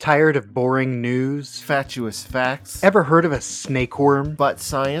Tired of boring news? Fatuous facts. Ever heard of a snakeworm? Butt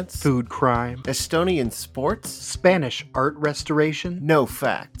science. Food crime? Estonian sports. Spanish art restoration? No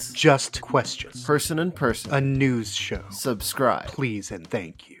facts. Just questions. Person in person. A news show. Subscribe. Please and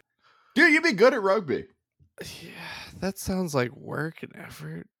thank you. Dude, you'd be good at rugby. Yeah, that sounds like work and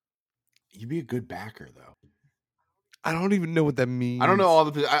effort. You'd be a good backer, though. I don't even know what that means. I don't know all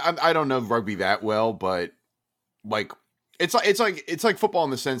the. I don't know rugby that well, but like it's like football in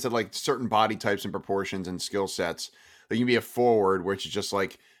the sense that like certain body types and proportions and skill sets. Like you can be a forward, which is just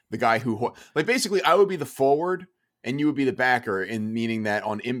like the guy who like basically I would be the forward and you would be the backer, in meaning that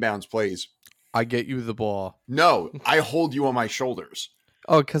on inbounds plays, I get you the ball. no, I hold you on my shoulders.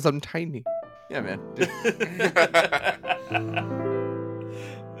 Oh, because I'm tiny. Yeah, man.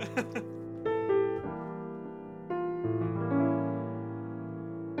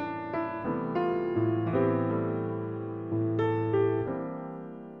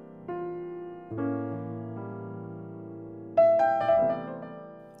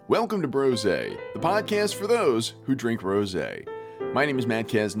 Welcome to Brose, the podcast for those who drink rosé. My name is Matt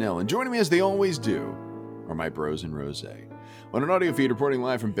Casnell, and joining me as they always do are my bros in rosé. On an audio feed reporting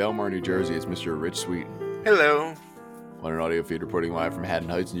live from Belmar, New Jersey, it's Mr. Rich Sweeten. Hello. On an audio feed reporting live from Haddon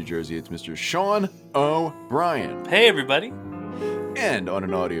Heights, New Jersey, it's Mr. Sean O'Brien. Hey, everybody. And on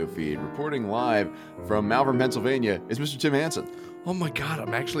an audio feed reporting live from Malvern, Pennsylvania, it's Mr. Tim Hansen. Oh my god,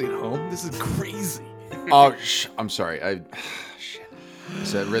 I'm actually at home? This is crazy. Oh, I'm sorry. Shit.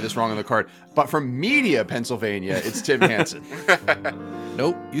 I read this wrong on the card. But from Media, Pennsylvania, it's Tim Hansen.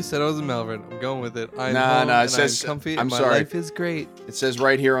 Nope, you said I was in Malvern. I'm going with it. I'm Nah, home, it and says- I'm comfy, I'm and my sorry. life is great. It says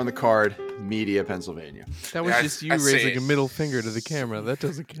right here on the card, Media, Pennsylvania. That was Yeah, just you I see raising it. a middle finger to the camera. That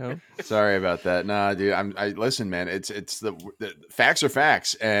doesn't count. Sorry about that. Nah, dude. I listen, man. It's the facts are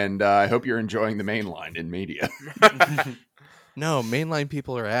facts, and I hope you're enjoying the main line in Media. No, mainline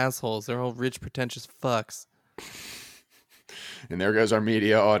people are assholes. They're all rich, pretentious fucks. And there goes our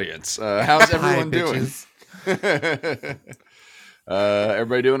Media audience. How's everyone Hi, doing? bitches.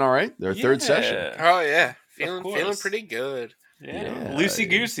 Everybody doing all right? Their third session. Oh yeah, Of feeling course. pretty good. Yeah. Loosey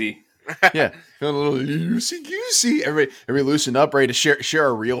goosey. Yeah, feeling a little loosey goosey. Everybody loosen up, ready to share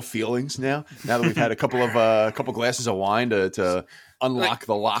our real feelings now. Now that we've had a couple glasses of wine to unlock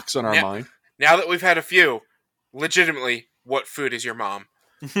the locks on our Yeah. mind. Now that we've had a few, legitimately, what food is your mom?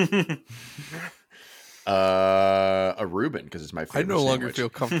 A Reuben, because it's my I favorite. no longer sandwich. feel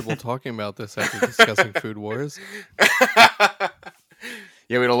comfortable talking about this after discussing Food Wars.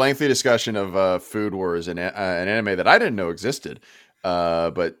 Yeah, we had a lengthy discussion of Food Wars, an anime that I didn't know existed.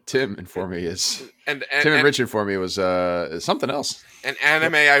 But Tim informed me and Tim and Rich informed me was something else. an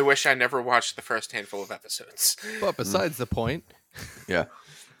anime I wish I never watched the first handful of episodes. But besides the point, Yeah.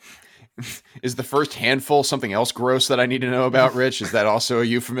 Is the first handful something else gross that I need to know about, Rich? Is that also a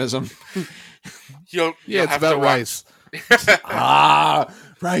euphemism? You'll yeah, it's have to about watch- rice.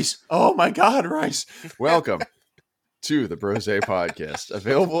 Rice. Oh my God, rice. Welcome to the Brose Podcast.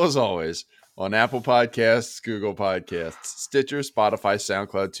 Available as always on Apple Podcasts, Google Podcasts, Stitcher, Spotify,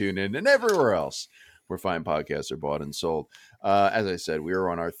 SoundCloud, TuneIn, and everywhere else where fine podcasts are bought and sold. As I said, we are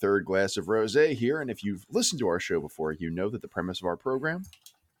on our third glass of rosé here, and if you've listened to our show before, you know that the premise of our program.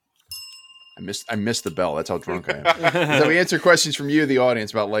 I missed the bell. That's how drunk I am. Is that we answer questions from you, the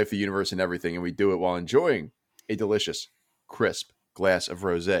audience, about life, the universe, and everything, and we do it while enjoying a delicious, crisp glass of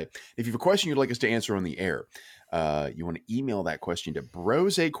rosé. If you have a question you'd like us to answer on the air, you want to email that question to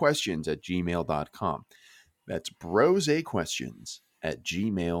brosequestions@gmail.com. That's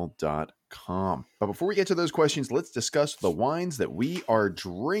brosequestions@gmail.com. But before we get to those questions, let's discuss the wines that we are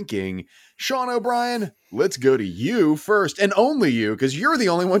drinking. Sean O'Brien, let's go to you first, and only you, because you're the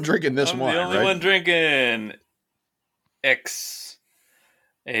only one drinking this I'm wine, the only right? one drinking X,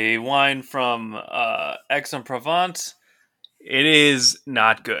 a wine from Aix-en-Provence. It is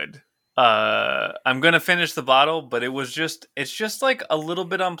not good. I'm gonna finish the bottle, but it's just like a little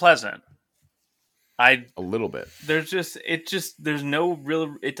bit unpleasant. A little bit. There's no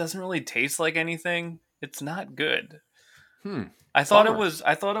real. It doesn't really taste like anything. It's not good. I thought Bummer.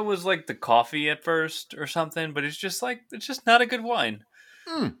 it was like the coffee at first or something, but it's just not a good wine.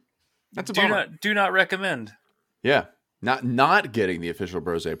 That's a bummer. Do not recommend. Yeah. Not getting the official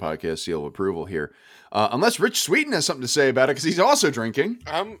Brose Podcast seal of approval here. Unless Rich Sweeten has something to say about it, because he's also drinking.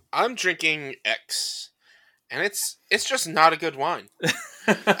 I'm drinking X, and it's just not a good wine.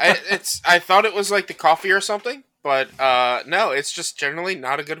 I thought it was like the coffee or something, but no, it's just generally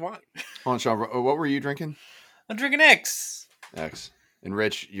not a good wine. Hold on, Sean. What were you drinking? I'm drinking X. X. And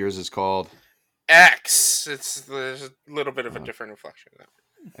Rich, yours is called X. There's a little bit of a different inflection.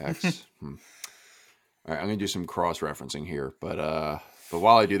 X. All right, I'm going to do some cross-referencing here, but But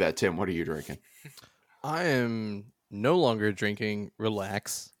while I do that, Tim, what are you drinking? I am no longer drinking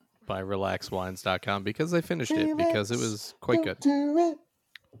Relax by relaxwines.com because I finished it because it was quite good.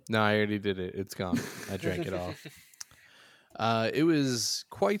 No, I already did it. It's gone. I drank it all. It was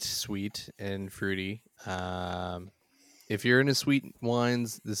quite sweet and fruity. If you're into sweet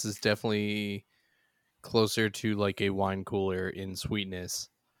wines, this is definitely closer to like a wine cooler in sweetness,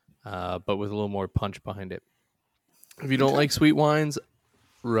 but with a little more punch behind it. If you don't like sweet wines,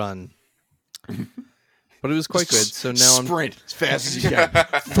 run. But it was quite good. So now I'm sprint as fast as you can.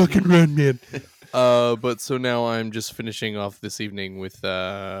 fucking run, man. But so now I'm just finishing off this evening with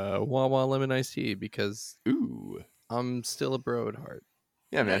Wawa lemon iced tea because Ooh, I'm still a bro at heart.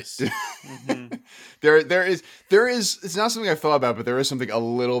 yeah, man. Nice. There is. It's not something I've thought about, but there is something a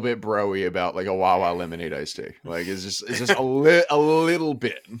little bit broy about like a Wawa lemonade iced tea. Like it's just a little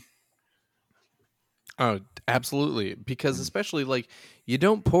bit. Oh, absolutely. Because especially like you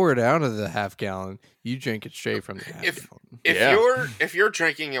don't pour it out of the half gallon, you drink it straight from the half If- gallon. If you're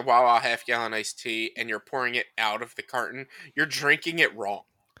drinking a Wawa half-gallon iced tea and you're pouring it out of the carton, you're drinking it wrong.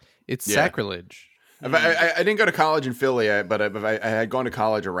 It's Yeah. sacrilege. I didn't go to college in Philly, but if I had gone to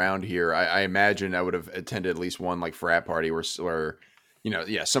college around here, I imagine I would have attended at least one like frat party where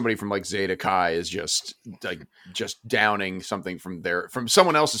somebody from like Zeta Chi is just downing something from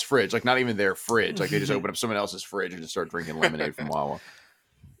someone else's fridge, like not even their fridge, like they just open up someone else's fridge and just start drinking lemonade from Wawa.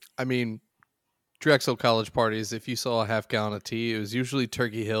 I mean, Drexel college parties, if you saw a half gallon of tea, it was usually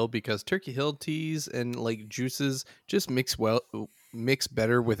Turkey Hill because Turkey Hill teas and like juices just mix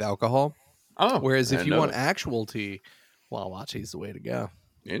better with alcohol. Oh, Whereas I if didn't you know want that. actual tea, Wawa tea is the way to go.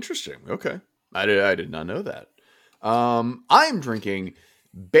 Interesting. Okay. I did not know that. I'm drinking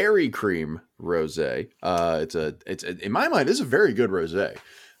berry cream rosé. It's in my mind, it's a very good rosé.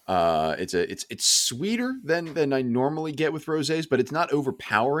 It's sweeter than I normally get with rosés, but it's not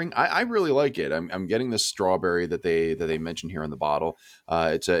overpowering. I really like it. I'm getting the strawberry that they mentioned here in the bottle.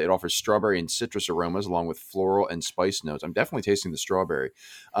 It offers strawberry and citrus aromas along with floral and spice notes. I'm definitely tasting the strawberry.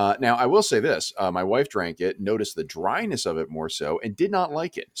 Now I will say this: my wife drank it, noticed the dryness of it more so, and did not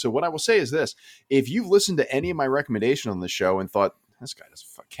like it. So what I will say is this: if you've listened to any of my recommendations on the show and thought this guy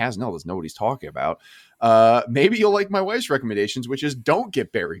Casnell doesn't know what he's talking about, maybe you'll like my wife's recommendations, which is don't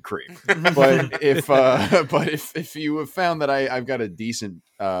get berry cream. But if you have found that I've got a decent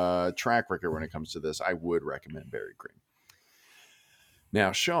track record when it comes to this, I would recommend berry cream.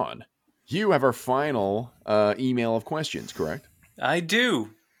 Now, Sean, you have our final email of questions, correct? I do.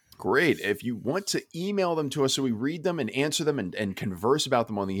 Great. If you want to email them to us so we read them and answer them and converse about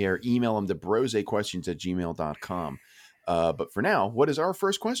them on the air, email them to brosequestions@gmail.com. But for now, what is our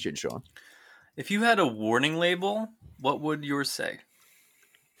first question, Sean? If you had a warning label, what would yours say?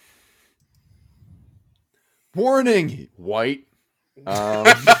 Warning, white.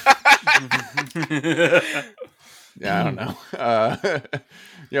 Yeah, I don't know.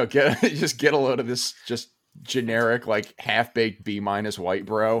 Get a load of this just generic like half-baked B- white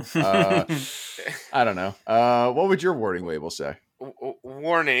bro. I don't know. What would your warning label say?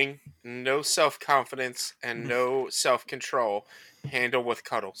 Warning: no self-confidence and no self-control. Handle with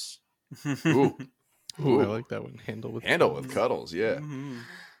cuddles. Ooh, Ooh, I like that one. Handle with cuddles. Yeah.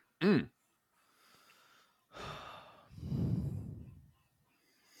 Mhm.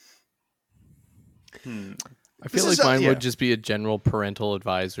 I feel This like is mine yeah. would just be a general parental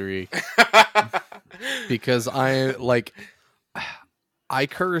advisory because I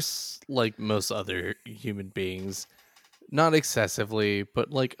curse like most other human beings, not excessively,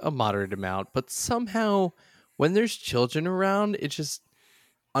 but like a moderate amount. But somehow, when there's children around, it's just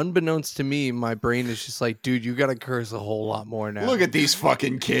unbeknownst to me, my brain is just like, dude, you gotta curse a whole lot more now. Look at these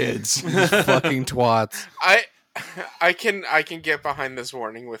fucking kids. these fucking twats. I can get behind this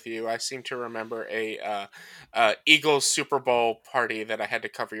warning with you. I seem to remember a Eagles Super Bowl party that I had to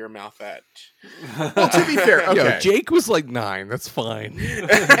cover your mouth at. Well, to be fair, okay. Yo, Jake was like 9. That's fine.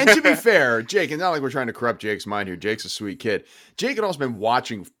 And to be fair, Jake, it's not like we're trying to corrupt Jake's mind here. Jake's a sweet kid. Jake had also been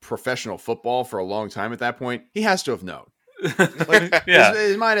watching professional football for a long time at that point. He has to have known. Like, Yeah.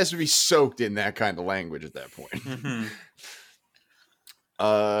 his mind has to be soaked in that kind of language at that point.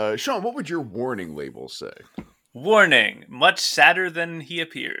 Mhm. Sean, what would your warning label say? Warning: much sadder than he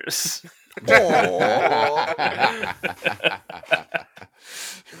appears.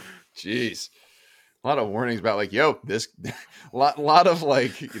 Jeez. A lot of warnings about like, yo, this lot of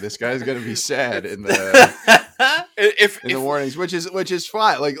like this guy's gonna be sad in the If warnings, which is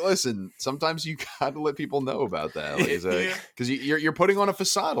fine. Like, listen, sometimes you gotta let people know about that, because you're putting on a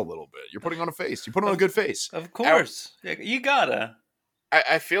facade a little bit. You're putting on a face. You put on a good face. Of course. You gotta.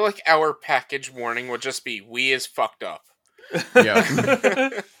 I feel like our package warning would just be "we is fucked up."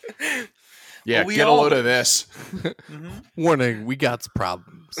 Yeah. Yeah, Well, we get a all load of lose. this. Mhm. Warning, we got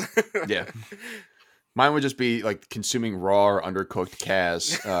problems. Yeah. Mine would just be like consuming raw or undercooked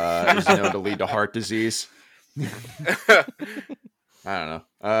Kaz is known to lead to heart disease. I don't know.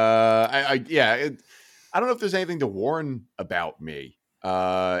 I don't know if there's anything to warn about me.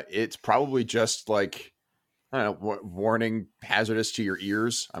 It's probably just like, I don't know, warning hazardous to your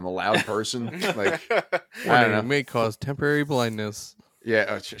ears. I'm a loud person. Like, I don't Warning, know. it may cause temporary blindness.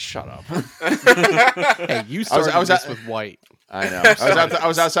 Yeah, just shut up. Hey, you started I was this at- with white. I know. I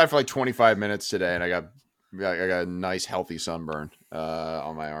was outside for like 25 minutes today, and I got a nice healthy sunburn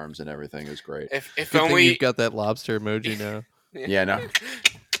on my arms and everything. It was great. if Good thing only you've got that lobster emoji now. Yeah, no.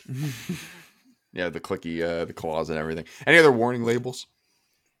 Yeah, the clicky, the claws and everything. Any other warning labels?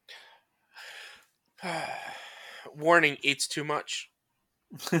 warning eats too much.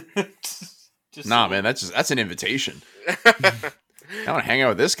 Just Nah, man, that's an invitation. I want to hang out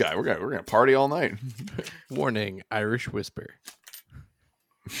with this guy. We're gonna party all night. Warning, Irish whisper.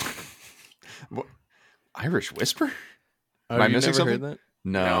 What? Irish whisper? Oh, Am I you missing never something? heard that?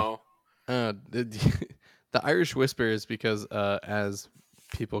 No. The Irish whisper is because as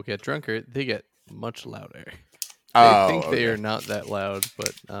people get drunker, they get much louder. They think they are not that loud,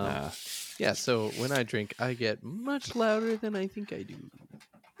 but yeah. So when I drink, I get much louder than I think I do.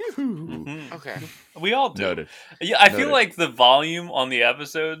 Mhm. Okay. We all do. Noted. Yeah, I feel Noted. like the volume on the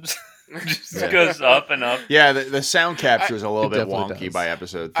episodes just Yeah. goes up and up. Yeah, the sound capture is a little It bit definitely wonky does. by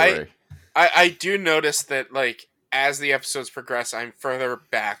episode I- 3. I do notice that, like, as the episodes progress, I'm further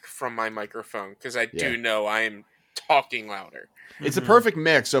back from my microphone because I Yeah. do know I am talking louder. It's a perfect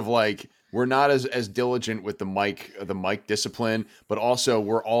mix of like we're not as diligent with the mic discipline, but also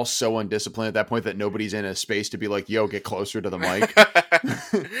we're all so undisciplined at that point that nobody's in a space to be like, "Yo, get closer to the mic,"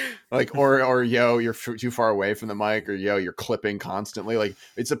 like or "Yo, you're too far away from the mic," or "Yo, you're clipping constantly." Like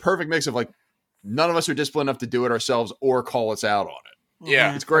it's a perfect mix of like none of us are disciplined enough to do it ourselves or call us out on it.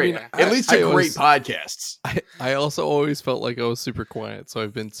 Yeah. It's great. I mean, It leads to I great always- podcasts. I also always felt like I was super quiet, so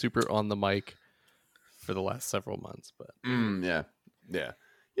I've been super on the mic for the last several months. But Yeah.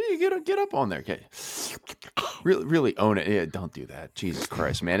 You get up on there. Okay. Really own it. Yeah, don't do that. Jesus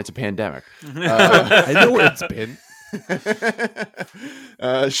Christ, man, it's a pandemic. I know where it's been.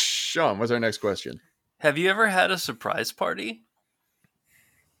 Sean, what's our next question? Have you ever had a surprise party?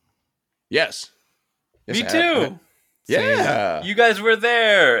 Yes. Me I have. too. Yeah. You guys were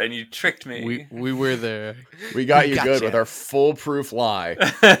there and you tricked me. We were there. We got you good Gotcha. with our foolproof lie.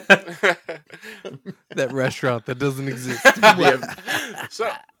 That restaurant that doesn't exist. So,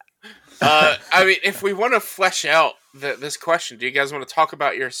 I mean, if we want to flesh out this question, do you guys want to talk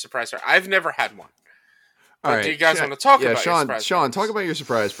about your surprise party? I've never had one. But do you guys want to talk about your surprise Sean, parties? talk about your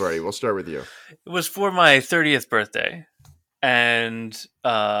surprise party. We'll start with you. It was for my 30th birthday, and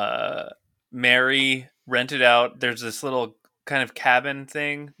Mary rented out. There's this little kind of cabin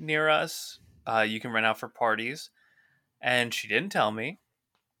thing near us. You can rent out for parties, and she didn't tell me.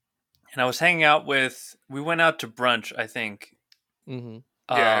 And I was hanging out with. We went out to brunch, I think. hmm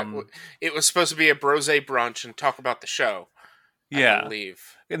Yeah, it was supposed to be a brose brunch and talk about the show. I yeah. believe.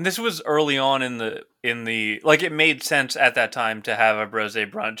 And this was early on in the like it made sense at that time to have a brose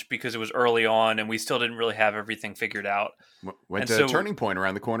brunch because it was early on and we still didn't really have everything figured out. Went And to so- a turning point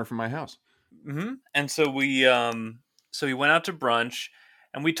around the corner from my house. Mm-hmm. And so we went out to brunch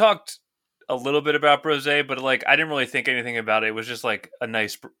and we talked a little bit about brose, but like I didn't really think anything about it. It was just like a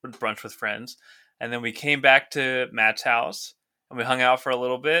nice brunch with friends. And then we came back to Matt's house and we hung out for a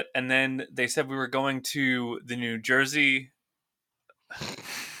little bit. And then they said we were going to the New Jersey.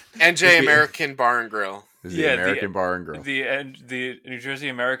 NJ American Bar and Grill. This is Yeah, the American Bar and Grill. The New Jersey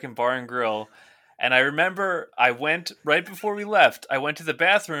American Bar and Grill. And I remember I went right before we left. I went to the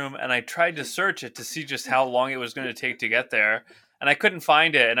bathroom and I tried to search it to see just how long it was going to take to get there, and I couldn't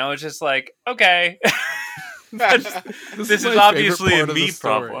find it. And I was just like, okay, this is my obviously favorite a part of me the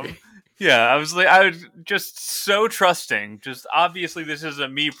story. problem. Yeah, I was just so trusting. Just obviously this is a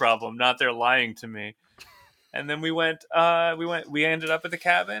me problem, not they're lying to me. And then we ended up at the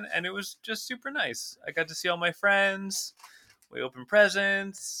cabin and it was just super nice. I got to see all my friends. We opened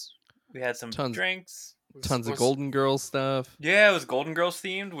presents. We had some Tons- drinks. Tons of Golden Girls stuff. Yeah, it was Golden Girls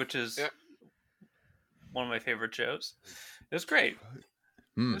themed, which is Yeah. one of my favorite shows. It was great.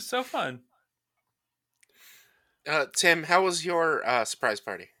 Mm. It was so fun. Tim, how was your surprise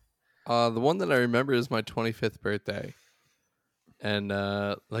party? The one that I remember is my 25th birthday, and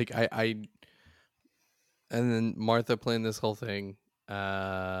like I and then Martha playing this whole thing.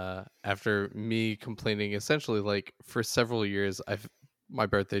 After me complaining, essentially, like for several years, my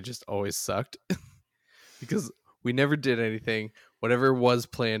birthday just always sucked because We never did anything. Whatever was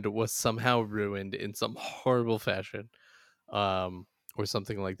planned was somehow ruined in some horrible fashion, or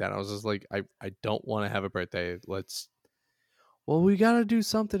something like that. I was just like, I don't want to have a birthday. We got to do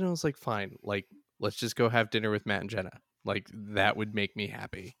something. And I was like, fine. Like, let's just go have dinner with Matt and Jenna. Like, that would make me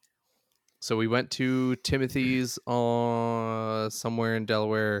happy. So we went to Timothy's somewhere in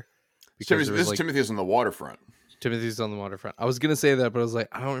Delaware. Timothy's on the waterfront. Timothy's on the waterfront. I was going to say that, but I was like,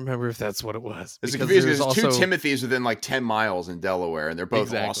 I don't remember if that's what it was. It's Because confusing. there's There's two Timothys within like 10 miles in Delaware, and they're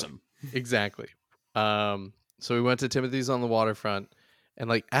both awesome. Exactly. So we went to Timothy's on the waterfront, and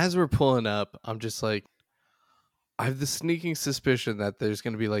like as we're pulling up, I'm just like, I have the sneaking suspicion that there's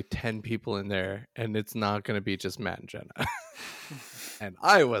going to be like 10 people in there, and it's not going to be just Matt and Jenna. And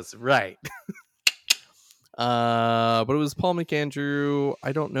I was right. But it was Paul McAndrew.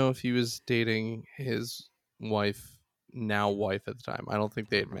 I don't know if he was dating his wife at the time. I don't think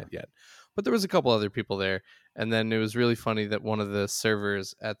they had met yet. But there was a couple other people there. And then it was really funny that one of the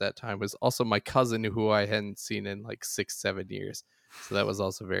servers at that time was also my cousin, who I hadn't seen in like 6-7 years. So that was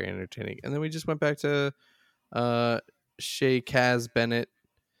also very entertaining. And then we just went back to Shea Kaz Bennett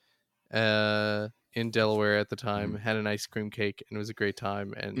in Delaware at the time, had an ice cream cake, and it was a great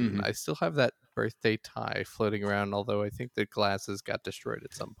time. And I still have that birthday tie floating around, although I think the glasses got destroyed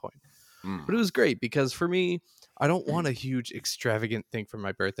at some point. But it was great because for me, I don't want a huge extravagant thing for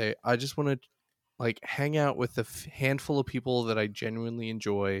my birthday. I just want to like hang out with a handful of people that I genuinely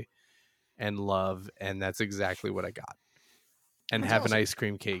enjoy and love, and that's exactly what I got. And that's have awesome. An ice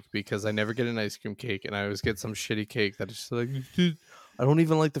cream cake, because I never get an ice cream cake, and I always get some shitty cake that is just like, I don't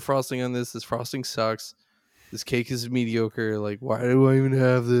even like the frosting on this. This frosting sucks. This cake is mediocre. Like, why do I even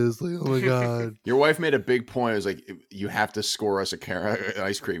have this? Like, oh my God. Your wife made a big point. It was like, you have to score us an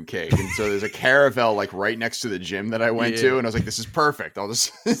ice cream cake. And so there's a Caravel like right next to the gym that I went to. And I was like, this is perfect. I'll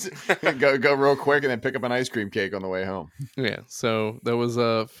just go real quick and then pick up an ice cream cake on the way home. Yeah. So that was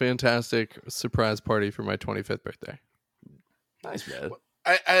a fantastic surprise party for my 25th birthday. Nice, man.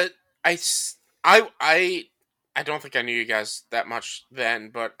 I don't think I knew you guys that much then,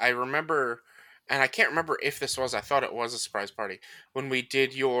 but I remember, and I can't remember if this was, I thought it was a surprise party, when we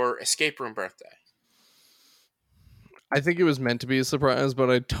did your escape room birthday. I think it was meant to be a surprise, but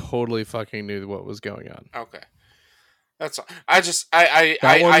I totally fucking knew what was going on. Okay. That's all.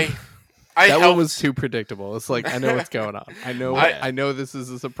 That one was too predictable. It's like, I know what's going on. I know this is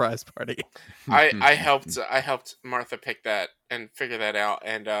a surprise party. I helped Martha pick that and figure that out,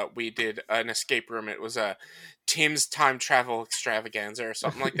 and we did an escape room. It was a Tim's time travel extravaganza or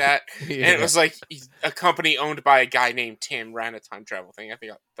something like that. And it was like a company owned by a guy named Tim ran a time travel thing. I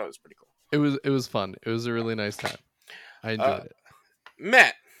think that was pretty cool. It was fun. It was a really nice time. I enjoyed it.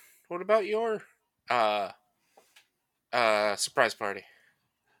 Matt, what about your surprise party?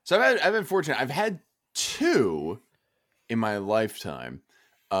 So I've been fortunate. I've had two in my lifetime.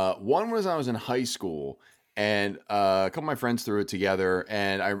 One was when I was in high school, and a couple of my friends threw it together.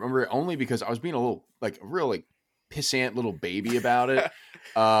 And I remember it only because I was being a real pissant little baby about it.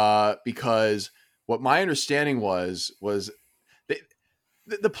 Because what my understanding was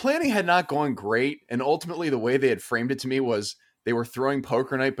the planning had not gone great. And ultimately the way they had framed it to me was they were throwing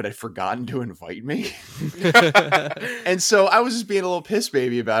poker night, but had forgotten to invite me. And so I was just being a little piss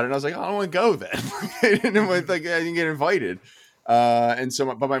baby about it. And I was like, I don't want to go then. I didn't get invited.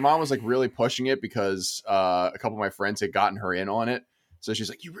 But my mom was like really pushing it because a couple of my friends had gotten her in on it. So she's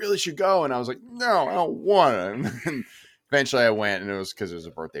like, you really should go. And I was like, no, I don't want to. And eventually I went, and it was because it was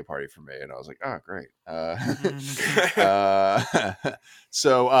a birthday party for me. And I was like, oh, great. But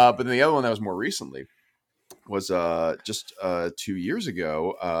then the other one that was more recently was just 2 years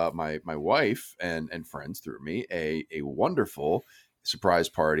ago. My wife and friends threw me a wonderful surprise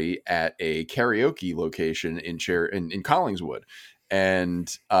party at a karaoke location in Collingswood.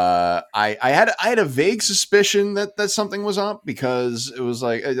 And I had a vague suspicion that something was up, because it was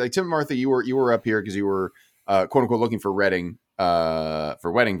like Tim and Martha, you were up here because you were quote unquote looking for wedding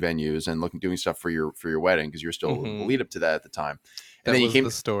venues and doing stuff for your wedding, because you were still the lead up to that at the time. And then the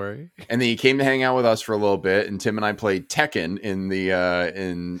story. And then you came to hang out with us for a little bit, and Tim and I played Tekken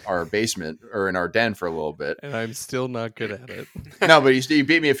in our basement, or in our den, for a little bit. And I'm still not good at it. No, but you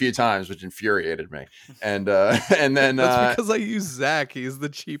beat me a few times, which infuriated me. And then that's because I use Zach. He's the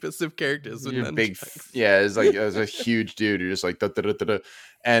cheapest of characters. It's like it was a huge dude who just like da, da, da, da, da.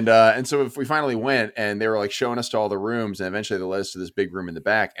 And so if we finally went, and they were like showing us to all the rooms, and eventually they led us to this big room in the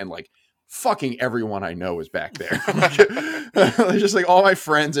back, and like fucking everyone I know is back there. Just like all my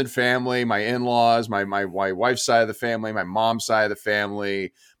friends and family, my in-laws, my wife's side of the family, my mom's side of the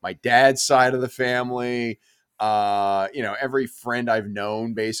family, my dad's side of the family. every friend I've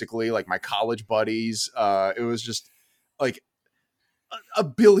known, basically, like my college buddies. It was just like a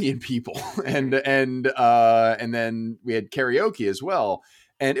billion people, and then we had karaoke as well,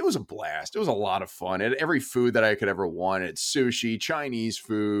 and it was a blast. It was a lot of fun. It had every food that I could ever want. It's sushi, Chinese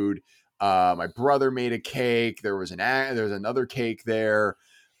food. My brother made a cake. There was another cake there.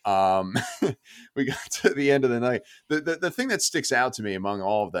 We got to the end of the night. The thing that sticks out to me among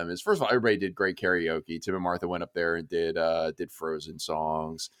all of them is, first of all, everybody did great karaoke. Tim and Martha went up there and did Frozen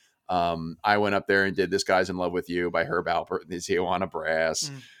songs. I went up there and did This Guy's in Love with You by Herb Alpert and the Tijuana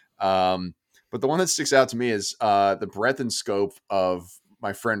Brass. But the one that sticks out to me is the breadth and scope of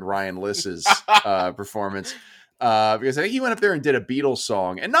my friend Ryan Liss's performance. Because I think he went up there and did a Beatles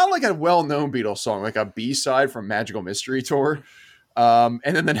song, and not like a well-known Beatles song, like a B-side from Magical Mystery Tour. And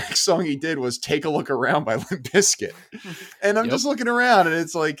then the next song he did was Take a Look Around by Limp Bizkit. And I'm just looking around, and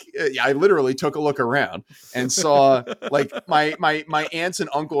it's like, I literally took a look around and saw like my aunts and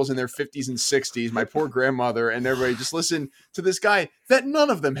uncles in their 50s and 60s, my poor grandmother, and everybody just listened to this guy that none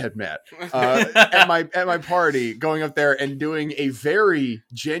of them had met at my party, going up there and doing a very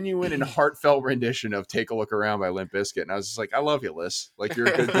genuine and heartfelt rendition of Take a Look Around by Limp Bizkit. And I was just like, I love you, Liz. Like, you're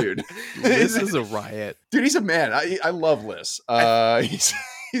a good dude. This is a riot. Dude, he's a man. I love Liz.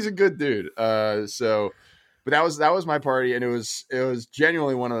 He's a good dude. But that was my party, and it was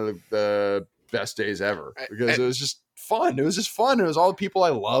genuinely one of the best days ever, because it was just fun. It was just fun. It was all the people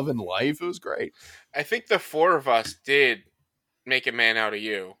I love in life. It was great. I think the four of us did make a man out of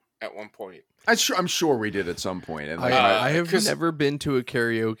you at one point. I'm sure we did at some point. And like, I have never been to a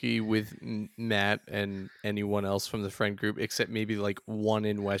karaoke with Matt and anyone else from the friend group, except maybe like one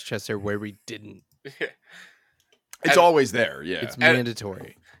in Westchester where we didn't. It's always there. Yeah, it's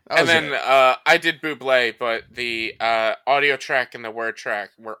mandatory. And then I did Bublé, but the audio track and the word track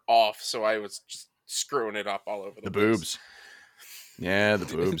were off, so I was just screwing it up all over the place. Boobs. Yeah, the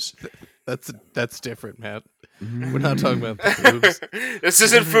boobs. That's different, Matt. We're not talking about the boobs. This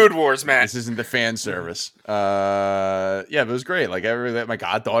isn't Food Wars, Matt. This isn't the fan service. Yeah, but it was great. Like my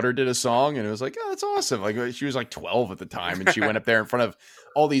goddaughter did a song, and it was like, oh, that's awesome. Like she was like 12 at the time, and she went up there in front of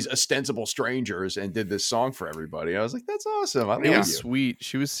all these ostensible strangers and did this song for everybody. I was like, that's awesome. I love you. Sweet.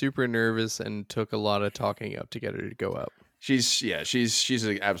 She was super nervous and took a lot of talking up to get her to go up. She's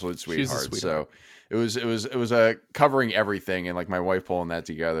an absolute sweetheart. So it was covering everything, and like my wife pulling that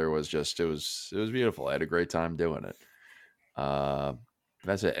together was just it was beautiful. I had a great time doing it.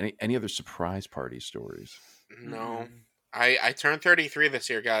 That's it. Any other surprise party stories? No, I turned 33 this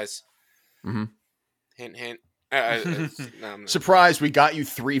year, guys. Mm-hmm. Hint, hint. No. Surprise! We got you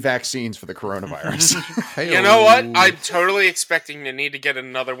 3 vaccines for the coronavirus. You know what? I'm totally expecting to need to get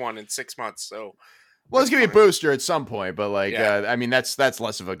another one in 6 months. So, well, let's give you a booster at some point. But like, I mean, that's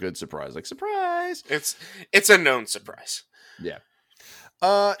less of a good surprise. Like, surprise! It's a known surprise. Yeah.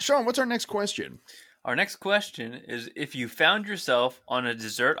 Sean, what's our next question? Our next question is: if you found yourself on a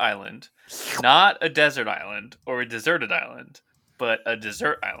desert island, not a desert island or a deserted island, but a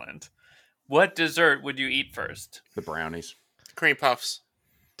dessert island, what dessert would you eat first? The brownies. Cream puffs.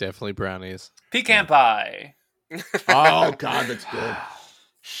 Definitely brownies. Pecan pie. Oh God, that's good.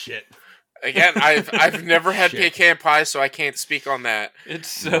 Shit. Again, I've never had pecan pie, so I can't speak on that. It's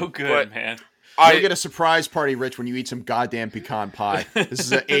so good, man. You'll get a surprise party, Rich, when you eat some goddamn pecan pie. This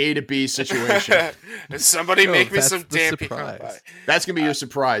is an A to B situation. Somebody make me some damn pecan pie. That's going to be your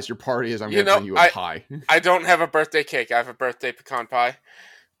surprise. Your party is I'm going to bring you a pie. I don't have a birthday cake. I have a birthday pecan pie.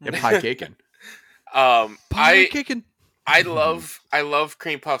 Yeah, pie caking. Pie kicking. I love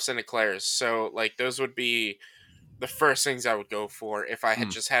cream puffs and eclairs. So like those would be the first things I would go for if I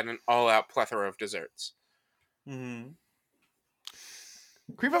had just had an all-out plethora of desserts. Mm-hmm.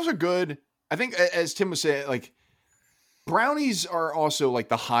 Cream puffs are good. I think, as Tim was saying, like brownies are also like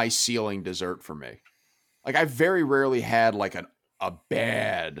the high ceiling dessert for me. Like I very rarely had like a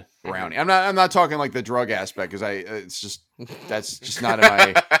bad brownie. I'm not talking like the drug aspect because that's just not in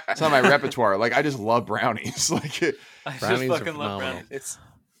my it's not my repertoire. Like I just love brownies. Like I brownies just fucking love phenomenal. brownies.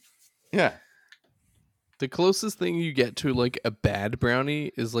 Yeah. The closest thing you get to like a bad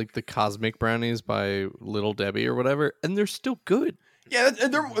brownie is like the Cosmic Brownies by Little Debbie or whatever, and they're still good. Yeah,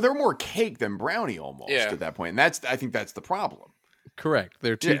 they're more cake than brownie almost at that point, and I think that's the problem. Correct.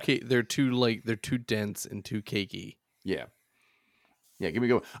 They're too they're too dense and too cakey. Yeah. Yeah, give me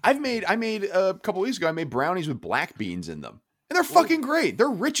a go. I made a couple weeks ago. I made brownies with black beans in them, and they're fucking great. They're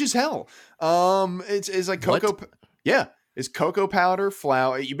rich as hell. It's like cocoa. Yeah, it's cocoa powder,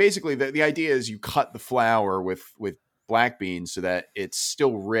 flour. You basically the idea is you cut the flour with black beans so that it's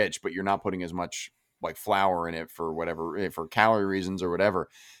still rich, but you're not putting as much like flour in it for whatever, for calorie reasons or whatever.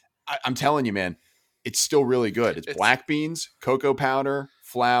 I'm telling you, man, it's still really good. It's black beans, cocoa powder,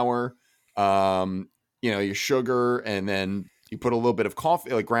 flour, your sugar, and then you put a little bit of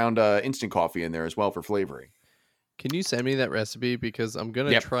coffee, like ground instant coffee in there as well for flavoring. Can you send me that recipe? Because I'm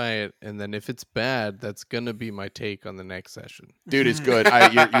going to try it, and then if it's bad, that's going to be my take on the next session. Dude, it's good.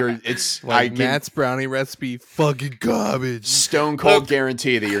 It's like Matt's brownie recipe, fucking garbage. Stone cold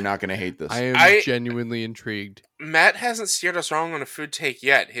guarantee that you're not going to hate this. I am genuinely intrigued. Matt hasn't steered us wrong on a food take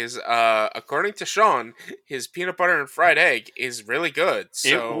yet. His, according to Sean, his peanut butter and fried egg is really good.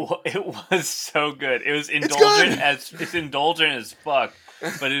 So it was so good. It was indulgent it's indulgent as fuck,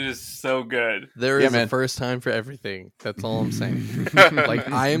 but it is so good. There is a first time for everything. That's all I'm saying. Like,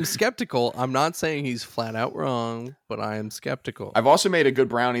 I am skeptical. I'm not saying he's flat out wrong, but I am skeptical. I've also made a good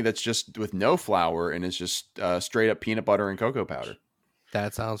brownie that's just with no flour and it's just straight up peanut butter and cocoa powder.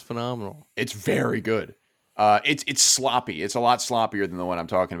 That sounds phenomenal. It's very good. It's sloppy. It's a lot sloppier than the one I'm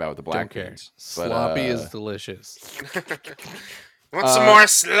talking about with the black beans. Sloppy is delicious. Want some more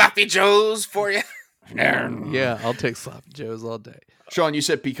sloppy joes for you? Yeah, I'll take sloppy joes all day. Sean, you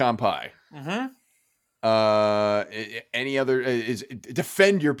said pecan pie. Mm-hmm. Any other?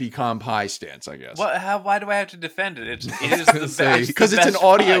 Defend your pecan pie stance, I guess. Why do I have to defend it? It is the best because it's an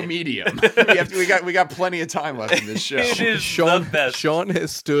audio pie. medium. we got plenty of time left in this show. It is Sean, the best. Sean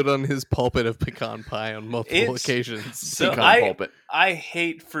has stood on his pulpit of pecan pie on multiple occasions. So pulpit. I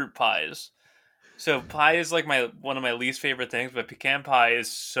hate fruit pies. So pie is like one of my least favorite things, but pecan pie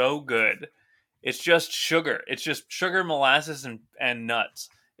is so good. It's just sugar. It's just sugar, molasses, and nuts.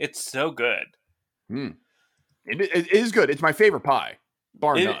 It's so good. It is good. It's my favorite pie,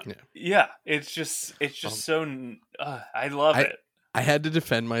 bar none. Yeah, it's just so. I love it. I had to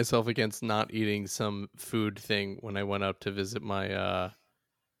defend myself against not eating some food thing when I went up to visit my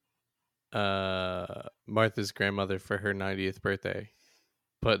Martha's grandmother for her 90th birthday.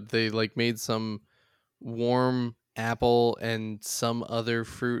 But they made some warm apple and some other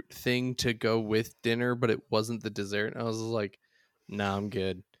fruit thing to go with dinner, but it wasn't the dessert. I was like, nah, I'm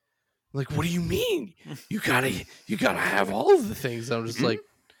good. Like, what do you mean? You gotta have all of the things. I'm just like,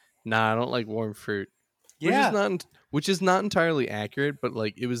 nah, I don't like warm fruit. Which is not entirely accurate, but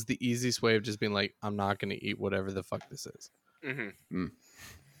it was the easiest way of just being like, I'm not gonna eat whatever the fuck this is. Mm-hmm.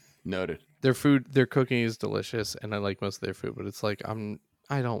 Noted. Their cooking is delicious, and I like most of their food, but it's like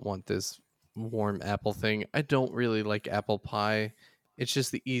I don't want this warm apple thing. I don't really like apple pie. It's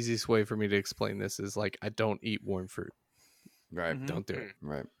just the easiest way for me to explain this is I don't eat warm fruit. Right. Mm-hmm. Don't do it.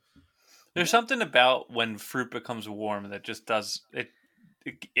 Right. There's something about when fruit becomes warm that just does it.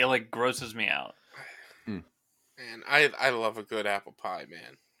 It grosses me out. Man, I love a good apple pie,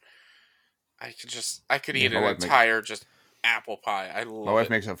 man. I could eat an my entire just apple pie. I love it. My wife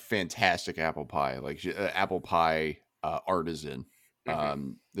makes a fantastic apple pie, apple pie artisan.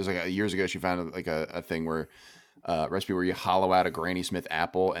 There's years ago she found a thing where recipe where you hollow out a Granny Smith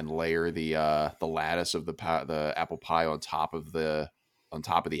apple and layer the lattice of the apple pie on top of the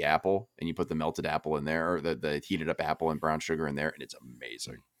apple, and you put the melted apple in there, or the heated up apple and brown sugar in there, and it's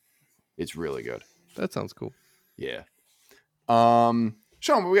amazing. It's really good. That sounds cool. Yeah. Sean,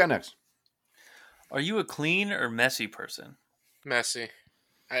 what we got next? Are you a clean or messy person? Messy.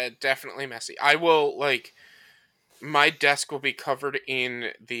 Definitely messy. I will my desk will be covered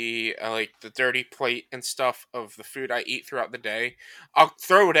in the the dirty plate and stuff of the food I eat throughout the day. I'll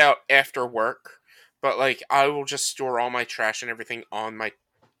throw it out after work, but I will just store all my trash and everything on my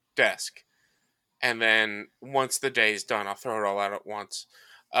desk. And then once the day is done, I'll throw it all out at once.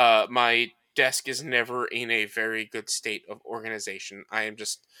 My desk is never in a very good state of organization.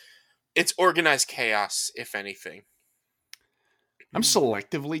 It's organized chaos, if anything. I'm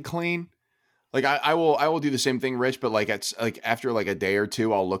selectively clean. I will do the same thing, Rich, but it's after a day or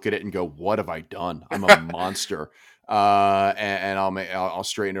two, I'll look at it and go, what have I done? I'm a monster. And I'll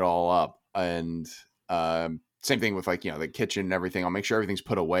straighten it all up. And same thing with the kitchen and everything. I'll make sure everything's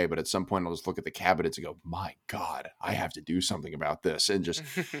put away, but at some point I'll just look at the cabinets and go, my God, I have to do something about this. And just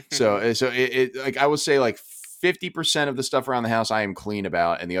so it I would say 50% of the stuff around the house I am clean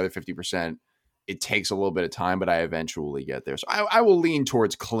about, and the other 50% it takes a little bit of time, but I eventually get there. So I will lean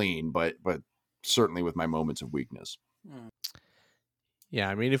towards clean, but certainly with my moments of weakness. Yeah,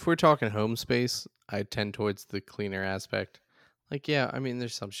 I mean, if we're talking home space, I tend towards the cleaner aspect.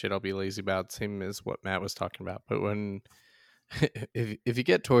 There's some shit I'll be lazy about, same as what Matt was talking about. But when if you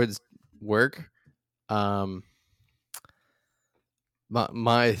get towards work, the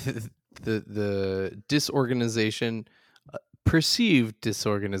disorganization, perceived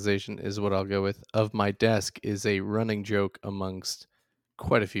disorganization is what I'll go with, of my desk is a running joke amongst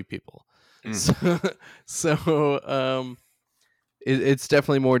quite a few people. So It's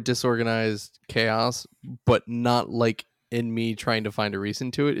definitely more disorganized chaos, but not like in me trying to find a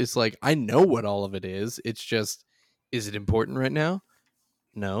reason to it. It's like I know what all of it is. It's just, is it important right now?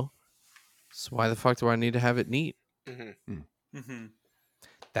 No. So why the fuck do I need to have it neat? Mm-hmm.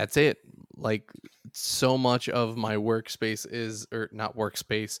 That's it. Like, so much of my workspace is, or not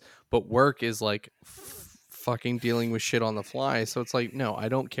workspace, but work is like fucking dealing with shit on the fly. So it's like, no, I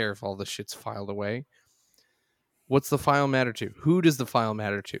don't care if all the shit's filed away. What's the file matter to? Who does the file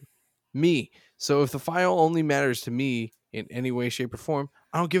matter to? Me. So if the file only matters to me in any way, shape, or form,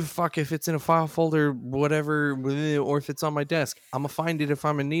 I don't give a fuck if it's in a file folder, whatever, or if it's on my desk. I'm gonna find it if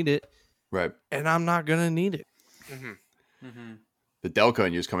I'm gonna need it, Right. and I'm not gonna need it. The Delco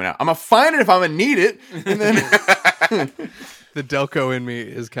in you is coming out. I'm gonna find it if I'm gonna need it, and then The Delco in me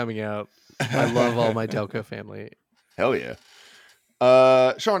is coming out. I love all my Delco family. hell yeah.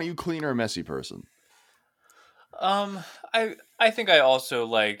 Sean, are you clean or a messy person? I think I also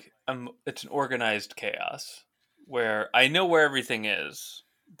like it's an organized chaos where I know where everything is,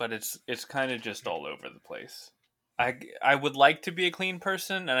 but it's kind of just all over the place. I would like to be a clean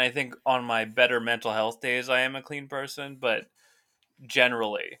person, and I think on my better mental health days I am a clean person, but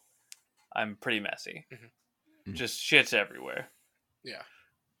generally I'm pretty messy. Just shit's everywhere. Yeah.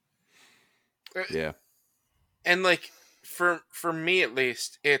 Yeah. And like for me at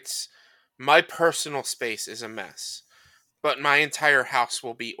least, it's my personal space is a mess, but my entire house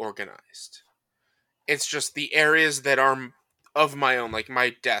will be organized. It's just the areas that are of my own, like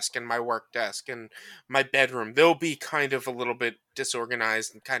my desk and my work desk and my bedroom, they'll be kind of a little bit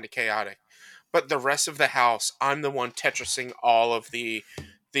disorganized and kind of chaotic. But the rest of the house, I'm the one Tetrising all of the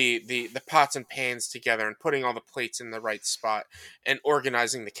pots and pans together and putting all the plates in the right spot and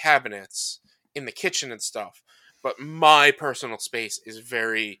organizing the cabinets in the kitchen and stuff. But my personal space is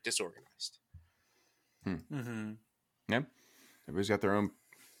very disorganized. Mm-hmm. Yeah. Everybody's got their own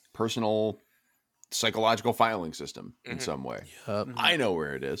personal psychological filing system in some way. I know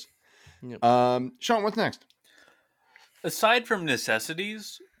where it is. Yep. Sean, what's next? Aside from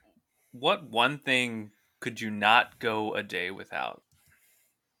necessities, what one thing could you not go a day without?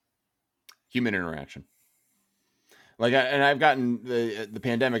 Human interaction. Like, and I've gotten the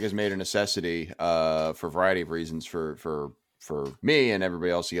pandemic has made a necessity for a variety of reasons for me and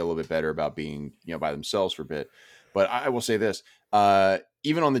everybody else to get a little bit better about being, by themselves for a bit. But I will say this,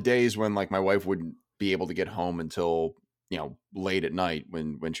 even on the days when like my wife wouldn't be able to get home until, late at night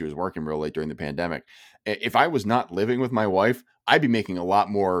when she was working real late during the pandemic, if I was not living with my wife, I'd be making a lot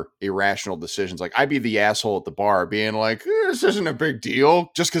more irrational decisions. Like I'd be the asshole at the bar being like, this isn't a big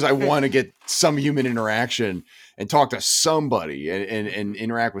deal, just because I want to get some human interaction and talk to somebody and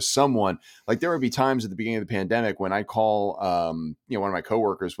interact with someone. Like there would be times at the beginning of the pandemic when I'd call, one of my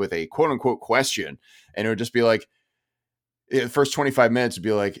coworkers with a quote unquote question, and it would just be like, the first 25 minutes would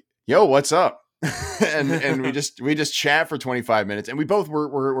be like, yo, what's up? and we just chat for 25 minutes, and we both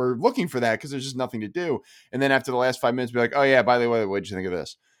were looking for that because there's just nothing to do. And then after the last 5 minutes, be like, oh yeah, by the way, what did you think of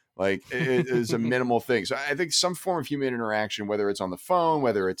this? Like it is a minimal thing. So I think some form of human interaction, whether it's on the phone,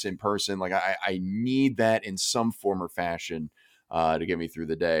 whether it's in person, like I need that in some form or fashion to get me through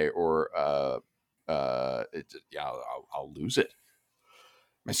the day, or I'll lose it.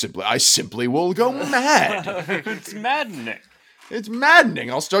 I simply will go mad. It's maddening. It's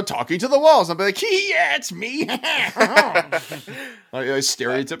maddening. I'll start talking to the walls. I'll be like, yeah, it's me. Like a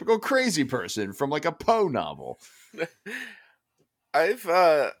stereotypical crazy person from like a Poe novel. I've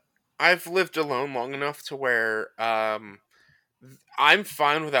lived alone long enough to where I'm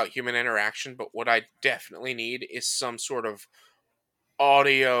fine without human interaction, but what I definitely need is some sort of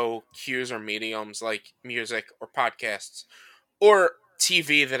audio cues or mediums like music or podcasts or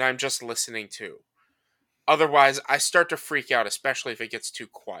TV that I'm just listening to. Otherwise, I start to freak out, especially if it gets too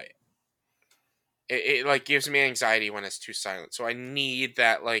quiet. It like gives me anxiety when it's too silent. So I need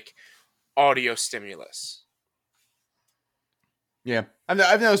that like audio stimulus. Yeah,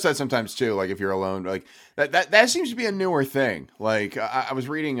 I've noticed that sometimes too. Like if you're alone, like that seems to be a newer thing. Like I was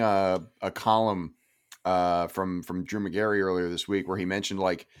reading a column from Drew McGarry earlier this week where he mentioned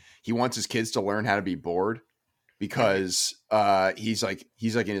like he wants his kids to learn how to be bored. Because he's like in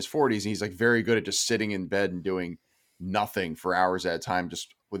his 40s and he's like very good at just sitting in bed and doing nothing for hours at a time,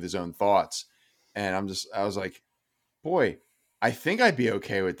 just with his own thoughts. And I was like, boy, I think I'd be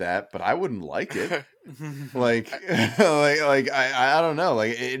okay with that, but I wouldn't like it. like I don't know.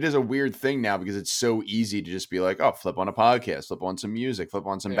 Like it is a weird thing now because it's so easy to just be like, oh, flip on a podcast, flip on some music, flip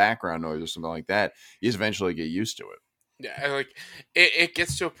on some background noise or something like that. You just eventually get used to it. Yeah, like it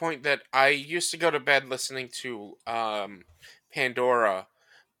gets to a point that I used to go to bed listening to Pandora,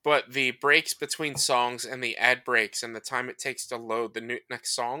 but the breaks between songs and the ad breaks and the time it takes to load the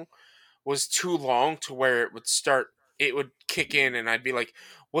next song was too long to where it would kick in and I'd be like,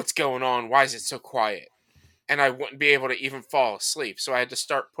 what's going on? Why is it so quiet? And I wouldn't be able to even fall asleep. So I had to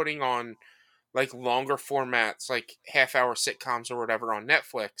start putting on like longer formats, like half-hour sitcoms or whatever on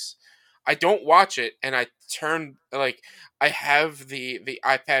Netflix. I don't watch it, and I have the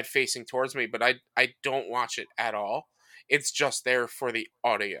iPad facing towards me, but I don't watch it at all. It's just there for the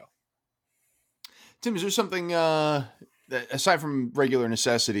audio. Tim, is there something that, aside from regular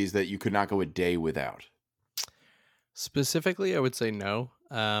necessities, that you could not go a day without? Specifically, I would say no.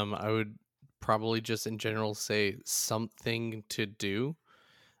 I would probably just in general say something to do.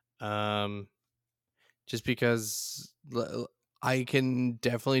 Just because I can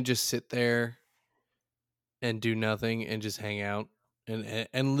definitely just sit there and do nothing and just hang out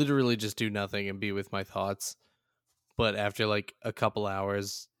and literally just do nothing and be with my thoughts. But after like a couple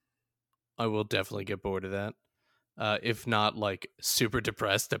hours, I will definitely get bored of that. If not like super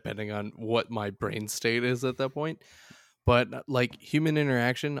depressed, depending on what my brain state is at that point. But like human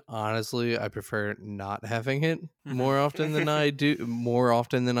interaction, honestly, I prefer not having it more often than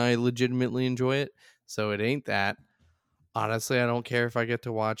I legitimately enjoy it. So it ain't that. Honestly, I don't care if I get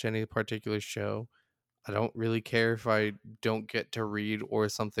to watch any particular show. I don't really care if I don't get to read or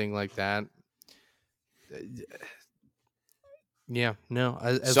something like that. Yeah, no.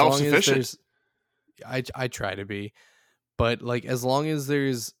 As long as Self-sufficient. I try to be, but like as long as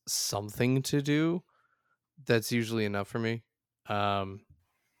there's something to do, that's usually enough for me.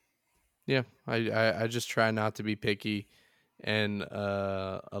 Yeah, I just try not to be picky, and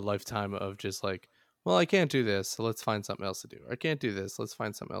a lifetime of just like, well, I can't do this, so let's find something else to do. I can't do this, let's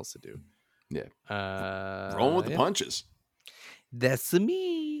find something else to do. Yeah. Rolling with the punches. That's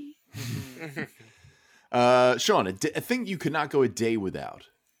me. Sean, a thing you could not go a day without.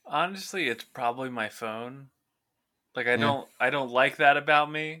 Honestly, it's probably my phone. Like I don't like that about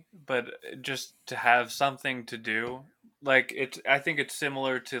me, but just to have something to do. Like I think it's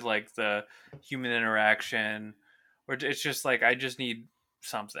similar to like the human interaction, or it's just like I just need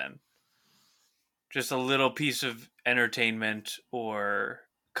something. Just a little piece of entertainment or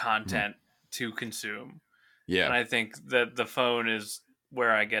content to consume. Yeah. And I think that the phone is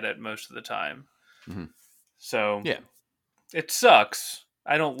where I get it most of the time. Mm-hmm. So yeah, it sucks.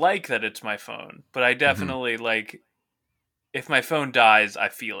 I don't like that it's my phone, but I definitely like if my phone dies, I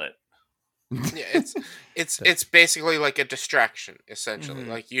feel it. Yeah, it's basically like a distraction, essentially.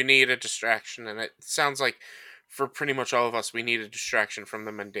 Like you need a distraction, and it sounds like for pretty much all of us, we need a distraction from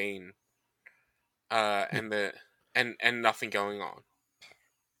the mundane, and nothing going on.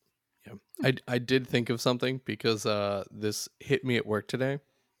 Yeah, I did think of something because this hit me at work today.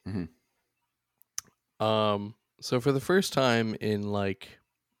 Mm-hmm. So for the first time in like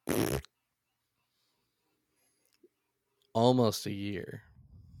almost a year,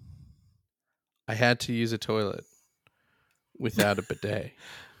 I had to use a toilet without a bidet.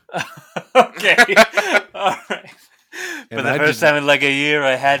 Okay. All right. For the first time in like a year,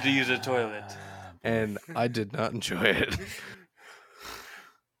 I had to use a toilet. And I did not enjoy it.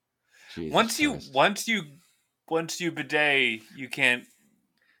 Once you bidet, you can't.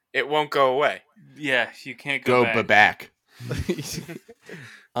 It won't go away. Yeah, you can't go back.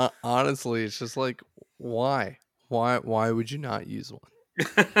 Honestly, it's just like, why? Why would you not use one?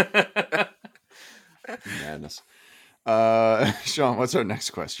 Madness. Sean, what's our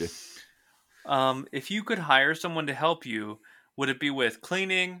next question? If you could hire someone to help you, would it be with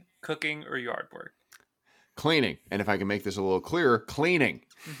cleaning, cooking, or yard work? Cleaning. And if I can make this a little clearer, cleaning.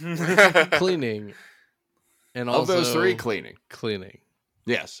 Cleaning. And of also those three, cleaning. Cleaning.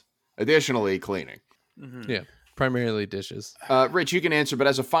 Yes. Additionally, cleaning. Mm-hmm. Yeah. Primarily dishes. Rich, you can answer, but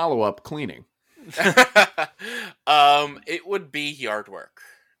as a follow-up, cleaning. It would be yard work.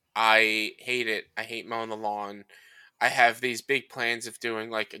 I hate it. I hate mowing the lawn. I have these big plans of doing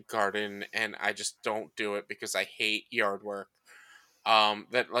like a garden, and I just don't do it because I hate yard work.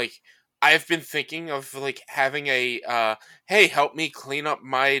 That like I've been thinking of like having a hey, help me clean up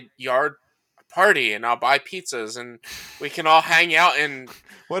my yard party, and I'll buy pizzas, and we can all hang out and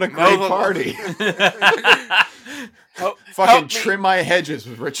what a great party! Fucking trim my hedges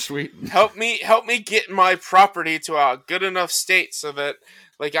with Rich Sweeten. Help me get my property to a good enough state so that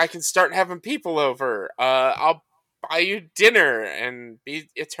like I can start having people over. I'll buy you dinner and be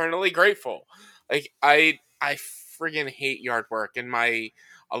eternally grateful. Like I friggin' hate yard work, and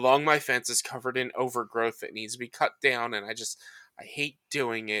along my fence is covered in overgrowth that needs to be cut down, and I hate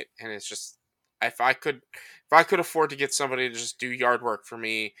doing it. And it's just if I could afford to get somebody to just do yard work for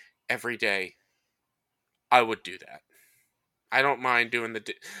me every day, I would do that. I don't mind doing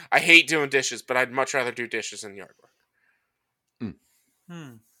I hate doing dishes, but I'd much rather do dishes than yard work.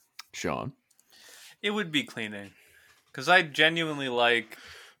 Sean. It would be cleaning, because I genuinely like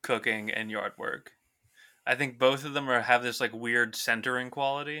cooking and yard work. I think both of them have this like weird centering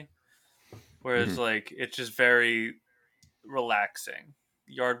quality, whereas like it's just very relaxing.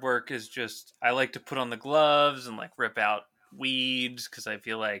 Yard work is just, I like to put on the gloves and like rip out weeds because I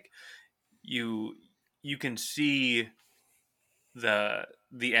feel like you can see the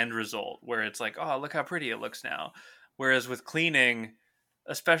end result where it's like, oh, look how pretty it looks now. Whereas with cleaning,